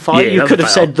historical fight. Yeah, you could have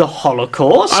said the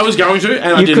Holocaust. I was going to, and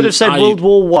I didn't. You could have said World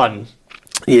War One.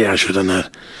 Yeah, I should have done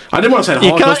that. I didn't want to say the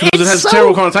Holocaust because it has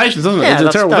terrible connotations, doesn't it? Yeah, it's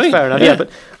a terrible thing. Fair enough. Yeah, but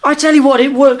I tell you what,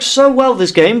 it works so well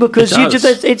this game because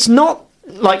it's not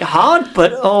like hard,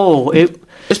 but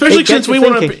especially since we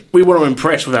want to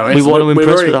impress with our answers. We want to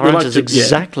impress with our answers,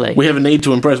 exactly. Yeah, we have a need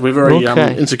to impress. We're very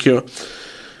insecure.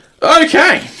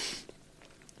 Okay.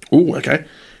 Ooh, okay.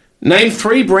 Name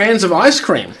 3 brands of ice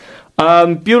cream.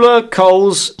 Beulah,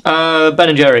 Coles,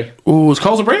 Ben & Jerry. Ooh, is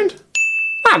Coles a brand?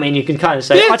 I mean, you can kind of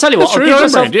say. Yeah, I tell you what,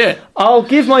 that's true, I'll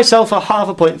give myself a half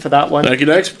a point for that one. Okay,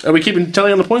 next. Are we keeping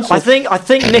tally on the points? I think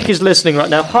Nick is listening right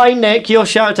now. Hi, Nick. Your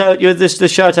shout out. You're the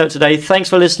shout out today. Thanks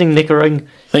for listening, Nickering.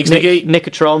 Thanks, Nicky.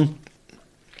 Nickatron.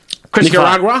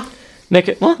 Nicaragua.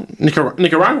 What?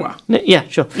 Nicaragua. Yeah,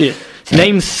 sure. Yeah.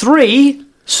 Name 3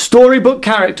 storybook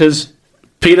characters.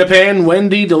 Peter Pan,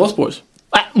 Wendy, the Lost Boys.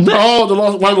 One of the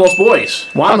Lost Boys.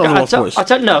 One of the Lost Boys.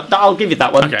 I'll give you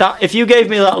that one. Okay. If you gave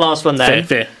me that last one there,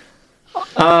 Fair.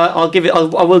 I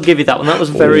will give you that one. That was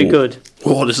very good.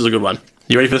 Oh, this is a good one.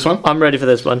 You ready for this one? I'm ready for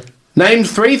this one. Name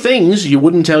 3 things you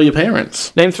wouldn't tell your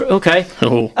parents. Name 3. Okay.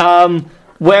 Oh.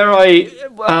 Where I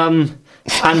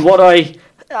and what I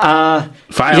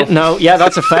Fail. Yeah,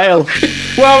 that's a fail.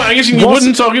 Well, I guess you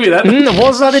wouldn't, so I'll give you that.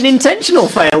 Was that an intentional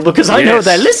fail? Because I know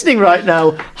they're listening right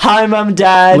now. Hi, Mum,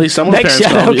 Dad. At least someone's Next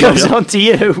parents shout are, goes on to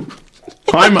you.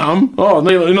 Hi, Mum. Oh,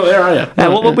 you're not there, are you?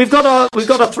 Well, we've got our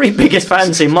 3 biggest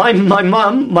fans here. My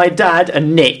mum, my dad,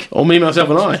 and Nick. Or me, myself,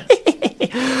 and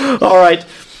I. All right,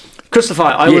 Christopher,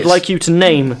 I would like you to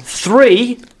name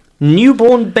 3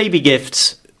 newborn baby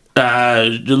gifts.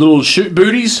 The little shoot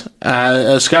booties,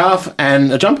 a scarf,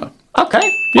 and a jumper. Okay,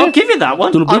 Yeah. I'll give you that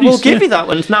one. Little I will booties, give you that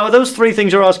one. Now, are those 3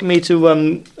 things you're asking me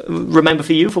to remember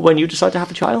for you for when you decide to have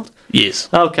a child? Yes.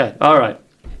 Okay, all right.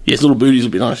 Yes, little booties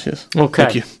would be nice, yes. Okay.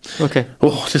 Thank you. Okay.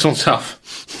 Oh, this one's tough.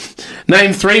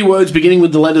 Name 3 words beginning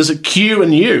with the letters Q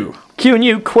and U. Q and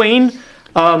U, Queen,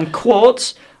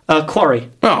 Quartz, Quarry.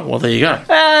 Oh, well, there you go.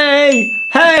 Hey!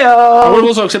 Hey! I would have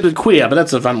also accepted queer, but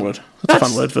that's a fun word. That's a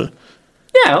fun word for...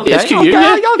 Yeah, okay. Yes, Q, Okay,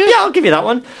 yeah. I'll give you that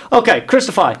one. Okay,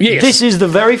 Christopher. Yes. This is the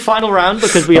very final round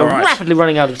because we are All right. rapidly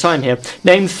running out of time here.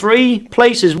 Name 3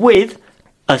 places with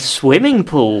a swimming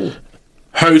pool.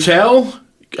 Hotel,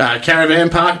 caravan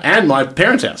park, and my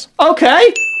parents' house.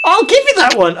 Okay, I'll give you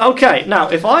that one. Okay, now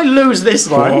if I lose this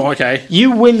one, Okay.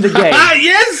 you win the game.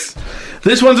 Yes!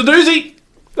 This one's a doozy.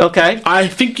 Okay. I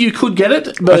think you could get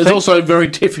it, but it's also very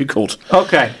difficult.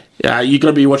 Okay. You've got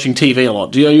to be watching TV a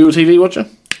lot. Are you a TV watcher?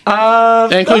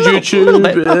 And includes YouTube, a little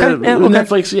bit. Okay, yeah, okay.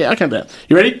 Netflix. Yeah, I can do that.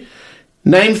 You ready?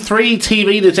 Name 3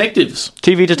 TV detectives.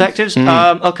 TV detectives.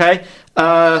 Okay.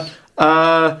 I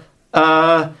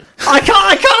can't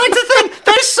like to think.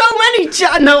 There's so many.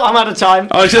 No, I'm out of time.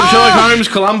 Oh, except Sherlock Holmes,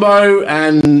 Columbo,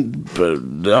 and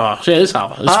it's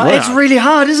hard. It's really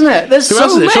hard, isn't it? There's Who so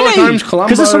else is many. there? Sherlock Holmes, Columbo.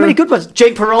 Because there's so many good ones.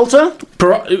 Jake Peralta.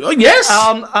 Yes.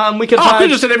 We could I have. could have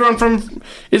just said everyone from.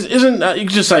 Isn't you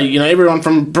could just say everyone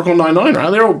from Brooklyn Nine-Nine, right?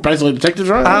 They're all basically detectives,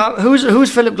 right?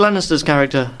 Who's Philip Glenister's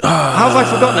character? How have I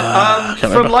forgotten it? From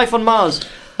remember. Life on Mars.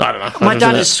 I don't know. My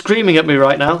dad is screaming at me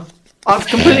right now. I've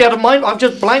completely out of mind. I've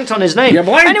just blanked on his name. You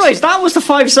blanked? Anyways, that was the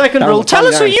 5-second rule. was a Tell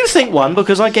fun us who game. you think won,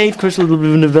 because I gave Chris a little bit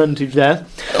of an advantage there.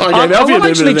 I gave Alfie a will bit of an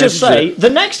actually just advantage say the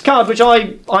next card, which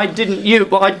I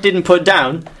didn't put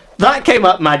down, that came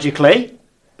up magically.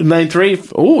 Name 3.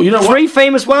 Oh, you know 3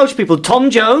 famous Welsh people: Tom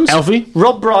Jones, Alfie.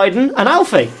 Rob Brydon, and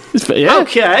Alfie. Yeah.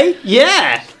 Okay,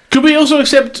 yeah. Could we also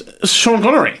accept Sean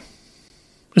Connery?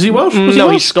 Is he Welsh? Was he No,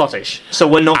 Welsh? he's Scottish, so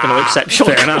we're not going to accept Sean.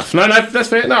 Fair enough. No, that's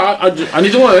fair. No, I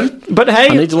need to learn. But I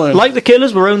hey, need to learn. like the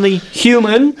Killers, we're only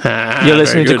human. You're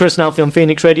listening to good. Chris and Alfie on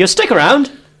Phoenix Radio. Stick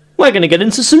around. We're going to get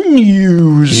into some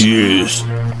news. Yes.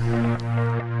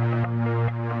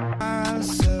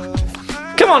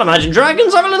 Come on, Imagine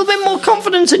Dragons. Have a little bit more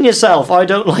confidence in yourself. I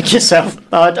don't like yourself.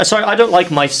 I don't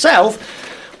like myself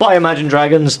by Imagine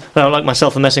Dragons. I don't like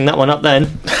myself for messing that one up then.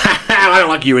 I don't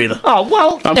like you either. Oh,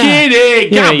 well. I'm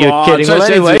kidding. Yeah, Come you're on. kidding. So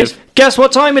Well, anyways, sensitive. guess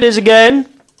what time it is again?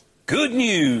 Good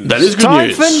news. That is good Time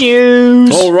news. for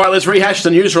news. All right, let's rehash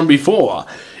the news from before.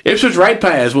 Ipswich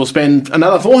ratepayers will spend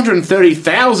another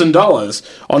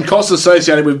 $430,000 on costs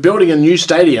associated with building a new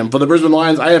stadium for the Brisbane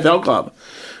Lions AFL club,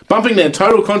 bumping their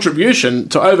total contribution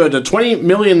to over the $20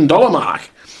 million mark.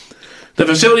 The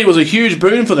facility was a huge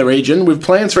boon for the region, with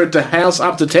plans for it to house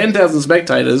up to 10,000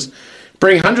 spectators,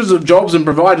 bring hundreds of jobs and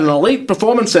provide an elite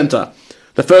performance centre,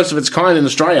 the first of its kind in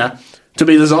Australia, to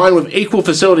be designed with equal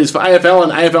facilities for AFL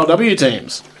and AFLW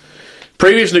teams.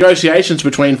 Previous negotiations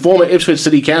between former Ipswich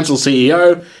City Council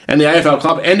CEO and the AFL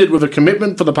club ended with a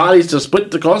commitment for the parties to split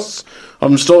the costs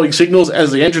of installing signals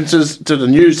as the entrances to the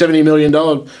new $70 million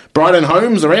Brighton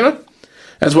Homes Arena,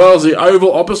 as well as the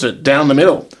oval opposite down the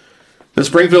middle. The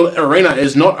Springfield Arena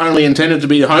is not only intended to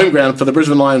be the home ground for the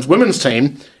Brisbane Lions women's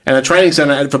team and a training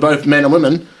centre for both men and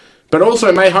women, but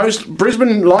also may host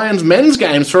Brisbane Lions men's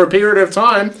games for a period of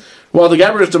time while the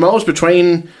Gabba is demolished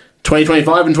between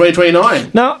 2025 and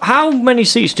 2029. Now, how many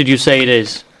seats did you say it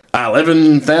is?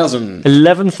 11,000.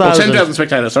 11,000. 10,000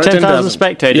 spectators, sorry. 10,000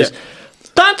 spectators. Yeah.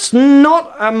 That's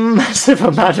not a massive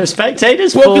amount of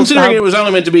spectators. Well, considering it was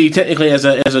only meant to be technically as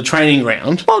a training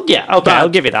ground. Well, yeah, okay, I'll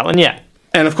give you that one, yeah.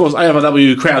 And, of course,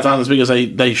 AFLW crowds aren't as big as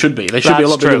they should be. They should be a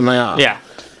lot bigger than they are. Yeah,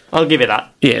 I'll give you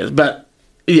that. Yeah, but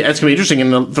it's going to be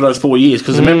interesting for those 4 years,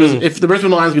 because if the Brisbane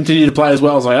Lions continue to play as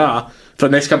well as they are for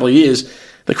the next couple of years,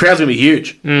 the crowd's going to be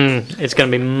huge. It's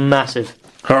going to be massive.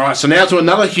 All right, so now to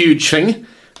another huge thing.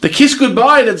 The Kiss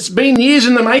Goodbye that's been years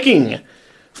in the making.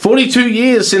 42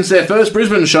 years since their first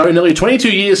Brisbane show, nearly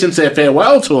 22 years since their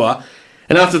farewell tour,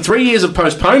 and after 3 years of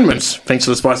postponements, thanks to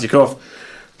the spicy cough,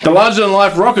 the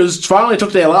larger-than-life Rockers finally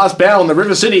took their last bow in the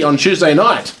River City on Tuesday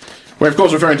night. We're, of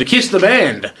course, referring to Kiss the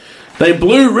band. They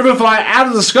blew Riverfire out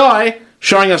of the sky,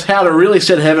 showing us how to really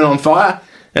set heaven on fire,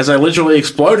 as they literally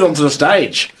exploded onto the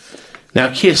stage.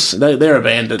 Now, Kiss, they're a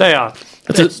band. They are.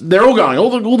 They're all going.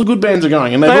 All the good bands are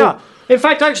going. And they are. In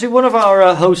fact, actually, one of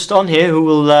our hosts on here who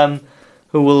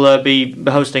will be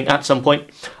hosting at some point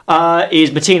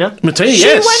is Martina. Martina, she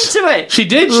went to it. She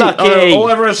did. Lucky. All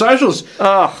over her socials.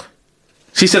 Oh.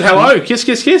 She said hello. Kiss,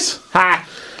 kiss, kiss. Ha.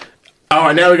 All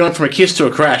right, now we're going from a kiss to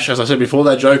a crash. As I said before,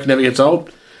 that joke never gets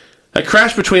old. A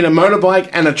crash between a motorbike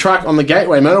and a truck on the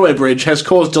Gateway Motorway Bridge has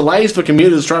caused delays for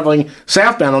commuters travelling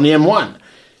southbound on the M1.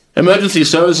 Emergency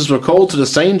services were called to the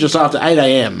scene just after 8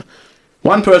 a.m.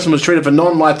 One person was treated for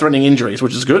non-life-threatening injuries,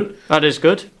 which is good. That is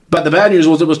good. But the bad news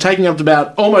was it was taking up to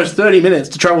about almost 30 minutes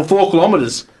to travel 4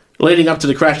 kilometres leading up to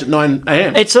the crash at 9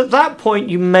 a.m. It's at that point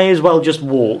you may as well just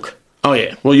walk. Oh,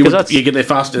 yeah. Well, you get there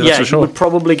faster, that's for sure. You would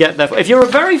probably get there. If you're a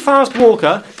very fast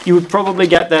walker, you would probably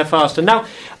get there faster. Now,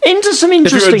 into some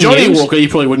interesting news. If you're a Johnny walker, you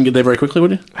probably wouldn't get there very quickly,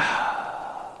 would you?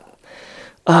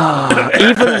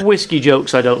 Even whiskey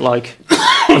jokes I don't like.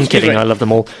 I'm kidding, I love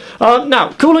them all. Now,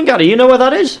 Coolangatta, you know where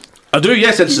that is? I do,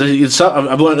 yes.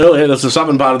 I've learned earlier that's the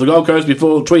southern part of the Gold Coast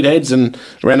before Tweed Heads and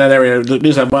around that area, the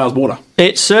New South Wales border.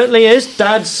 It certainly is.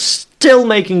 Dad's still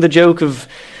making the joke of...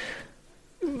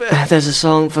 There's a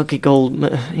song, Funky Gold...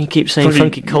 He keeps saying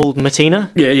Funky Cold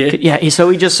Martina. Yeah. Yeah, so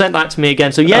he just sent that to me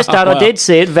again. So yes, Dad, wow. I did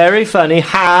see it. Very funny.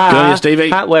 Ha! Good on you,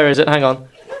 Stevie. Where is it? Hang on.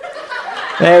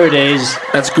 There it is.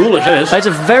 That's ghoulish, it is. That's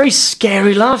a very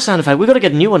scary laugh sound effect. We've got to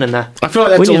get a new one in there. I feel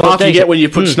like that's a laugh you get when you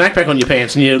put snack back on your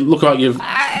pants and you look like you've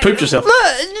pooped yourself.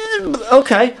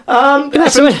 Okay.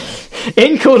 So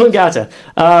in Coolangatta,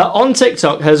 on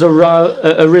TikTok has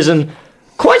arisen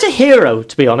quite a hero,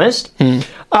 to be honest. You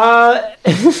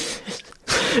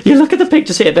look at the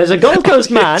pictures here. There's a Gold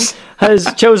Coast man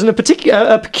has chosen a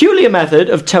peculiar method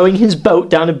of towing his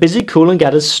boat down a busy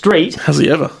Coolangatta street. Has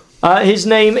he ever? His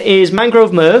name is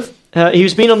Mangrove Merv.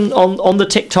 He's been on the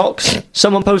TikToks.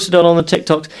 Someone posted on the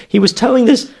TikToks. He was towing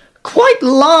this quite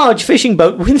large fishing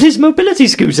boat with his mobility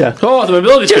scooter. Oh, the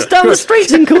mobility scooter. Just down the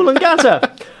streets in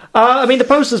Coolangatta. The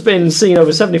post has been seen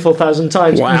over 74,000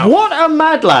 times. Wow. What a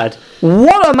mad lad.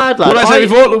 What a mad lad. What I said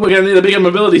before, look, we're going to need a bigger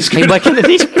mobility scooter. We're going to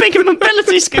need a bigger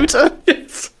mobility scooter.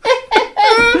 Yes.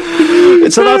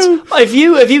 So that's... If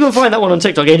you can find that one on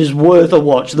TikTok, it is worth a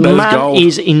watch. The man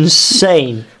is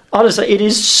insane. Honestly, it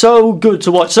is so good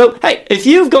to watch. So, hey, if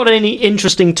you've got any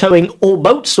interesting towing or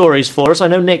boat stories for us, I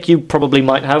know, Nick, you probably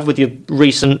might have with your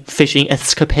recent fishing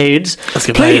escapades.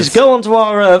 Please go onto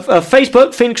our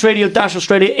Facebook, Phoenix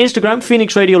Radio-Australia, Instagram,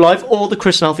 Phoenix Radio Live, or the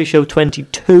Chris and Alfie Show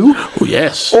 22. Oh,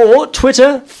 yes. Or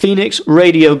Twitter, Phoenix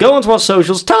Radio. Go onto our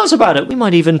socials, tell us about it. We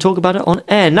might even talk about it on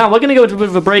air. Now, we're going to go into a bit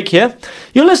of a break here.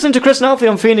 You're listening to Chris and Alfie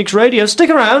on Phoenix Radio. Stick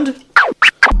around.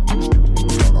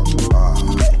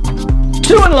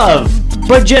 Two in Love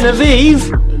by Genevieve.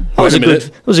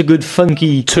 That was a good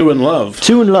funky... Two in Love.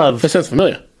 Two in Love. That sounds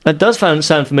familiar. That does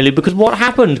sound familiar, because what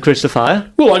happened, Christopher?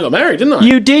 Well, I got married, didn't I?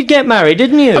 You did get married,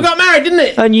 didn't you? I got married, didn't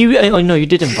it? And you... I know you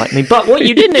did invite me, but what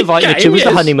you didn't invite me to was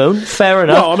the honeymoon. Fair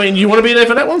enough. Well, I mean, you want to be there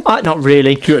for that one? Not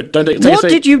really. Good. Don't take What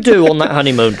did you do on that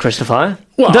honeymoon, Christopher?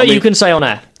 Well, you can say on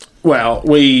air. Well,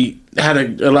 we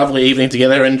had a lovely evening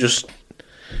together and just...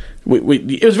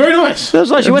 it was very nice. That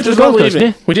was nice. You went to the Gold Coast,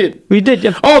 didn't you? We did. We did,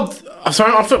 yeah. Oh,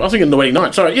 sorry, I was thinking the wedding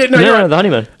night. Sorry. Yeah, no, the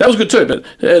honeymoon. That was good too, but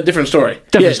different story.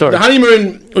 Different story. The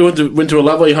honeymoon, we went to a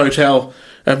lovely hotel,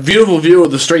 a beautiful view of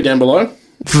the street down below.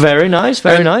 Very nice,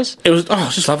 very nice. It was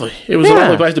just lovely. It was a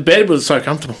lovely place. The bed was so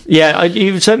comfortable. Yeah,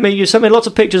 you sent me lots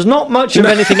of pictures. Not much of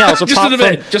anything else apart from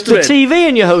the TV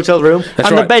in your hotel room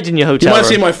and the bed in your hotel room. You might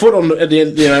see my foot at the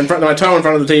end, in front of my toe in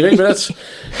front of the TV, but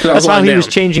that's how he was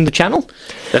changing the channel.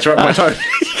 That's right, my toe.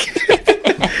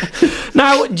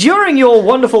 Now, during your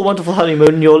wonderful, wonderful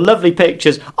honeymoon and your lovely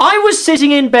pictures, I was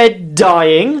sitting in bed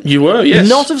dying. You were, yes.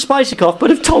 Not of spicy cough,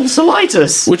 but of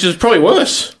tonsillitis. Which is probably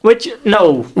worse. Which,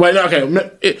 no. Wait, no, okay.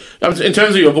 In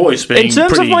terms of your voice being In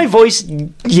terms of my voice,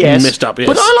 yes. Messed up, yes.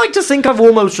 But I like to think I've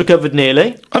almost recovered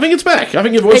nearly. I think it's back. I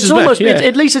think your voice is almost, back. Yeah.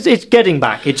 At least it's getting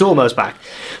back. It's almost back.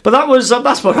 But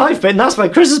that's where I've been. That's where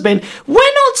Chris has been. We're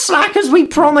not slack as we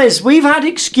promised. We've had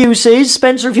excuses.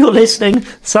 Spencer, if you're listening,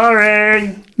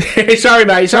 sorry. Sorry,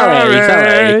 mate.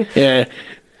 Sorry. Yeah.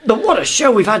 But what a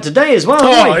show we've had today as well.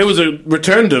 Oh, it was a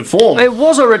return to form. It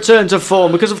was a return to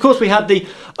form because, of course, we had the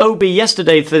OB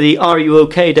yesterday for the Are You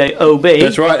OK Day OB.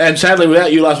 That's right. And sadly,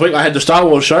 without you last week, I had the Star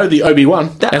Wars show, the Obi-Wan,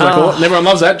 as I call it. And everyone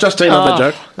loves that. Justine loved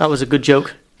that joke. That was a good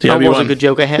joke. The That Obi-Wan. was a good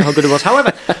joke. I hate how good it was.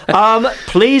 However,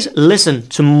 please listen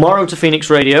tomorrow to Phoenix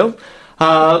Radio.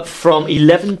 From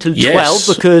 11 to 12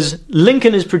 because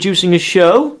Lincoln is producing a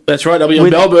show. That's right, I'll be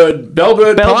on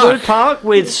Bellbird Park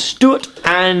with Stuart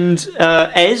and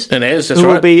Ez. And Ez, that's who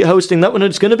right. will be hosting that one.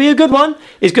 It's going to be a good one.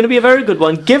 It's going to be a very good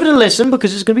one. Give it a listen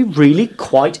because it's going to be really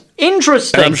quite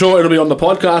interesting. And I'm sure it'll be on the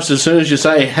podcast as soon as you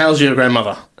say, how's your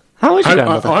grandmother? How is your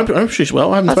grandmother? I hope she's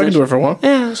well. I haven't spoken to her for a while.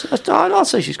 Yeah, I'll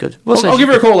say she's good. I'll give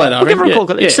her a call later. I'll give her a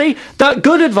call. Yeah. See, that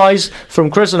good advice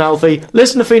from Chris and Alfie.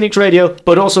 Listen to Phoenix Radio,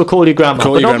 but also call your grandma.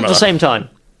 But not at the same time.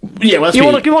 Yeah, well, you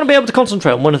want to be able to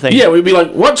concentrate on one thing. Yeah, we'd be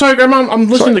like, what? Sorry, Grandma, I'm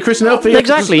listening to Chris and Alfie.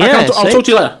 Exactly, yeah. I'll talk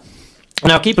to you later.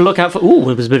 Now keep a lookout for.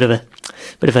 Ooh, it was a bit of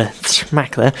a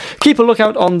smack there. Keep a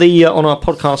lookout on our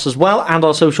podcast as well and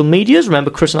our social medias.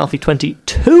 Remember, Chris and Alfie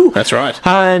 22. That's right.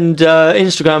 And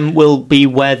Instagram will be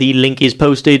where the link is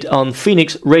posted on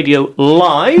Phoenix Radio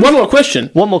Live. One more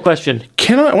question. I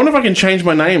wonder if I can change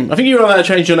my name. I think you're allowed to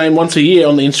change your name once a year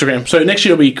on the Instagram. So next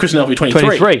year it'll be Chris and Alfie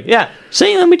 23. Yeah.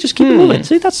 See, then we just keep it moving.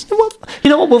 See, that's you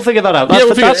know what? We'll figure that out.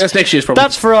 That's next year's problem.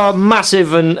 That's for our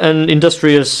massive and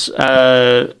industrious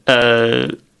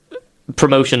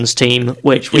promotions team,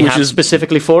 which we have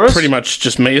specifically for us. Pretty much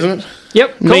just me, isn't it?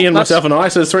 Yep. Cool. Me and myself and I,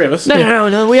 so there's three of us.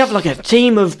 No. We have like a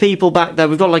team of people back there.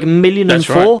 We've got like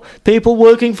 1,000,004 people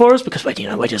working for us because we're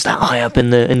just that high up in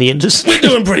the industry. We're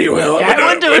doing pretty well.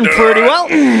 We're doing pretty well.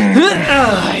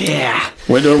 Yeah.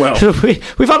 We're doing well.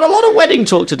 We've had a lot of wedding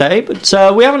talk today, but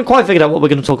we haven't quite figured out what we're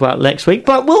going to talk about next week,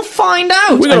 but we'll find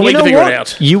out. We're going to figure it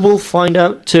out. You will find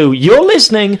out too. You're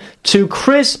listening to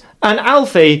Chris and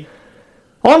Alfie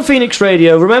on Phoenix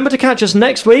Radio. Remember to catch us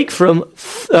next week from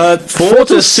 4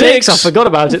 to 6. I forgot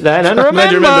about it then. And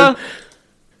remember,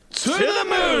 to the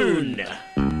moon.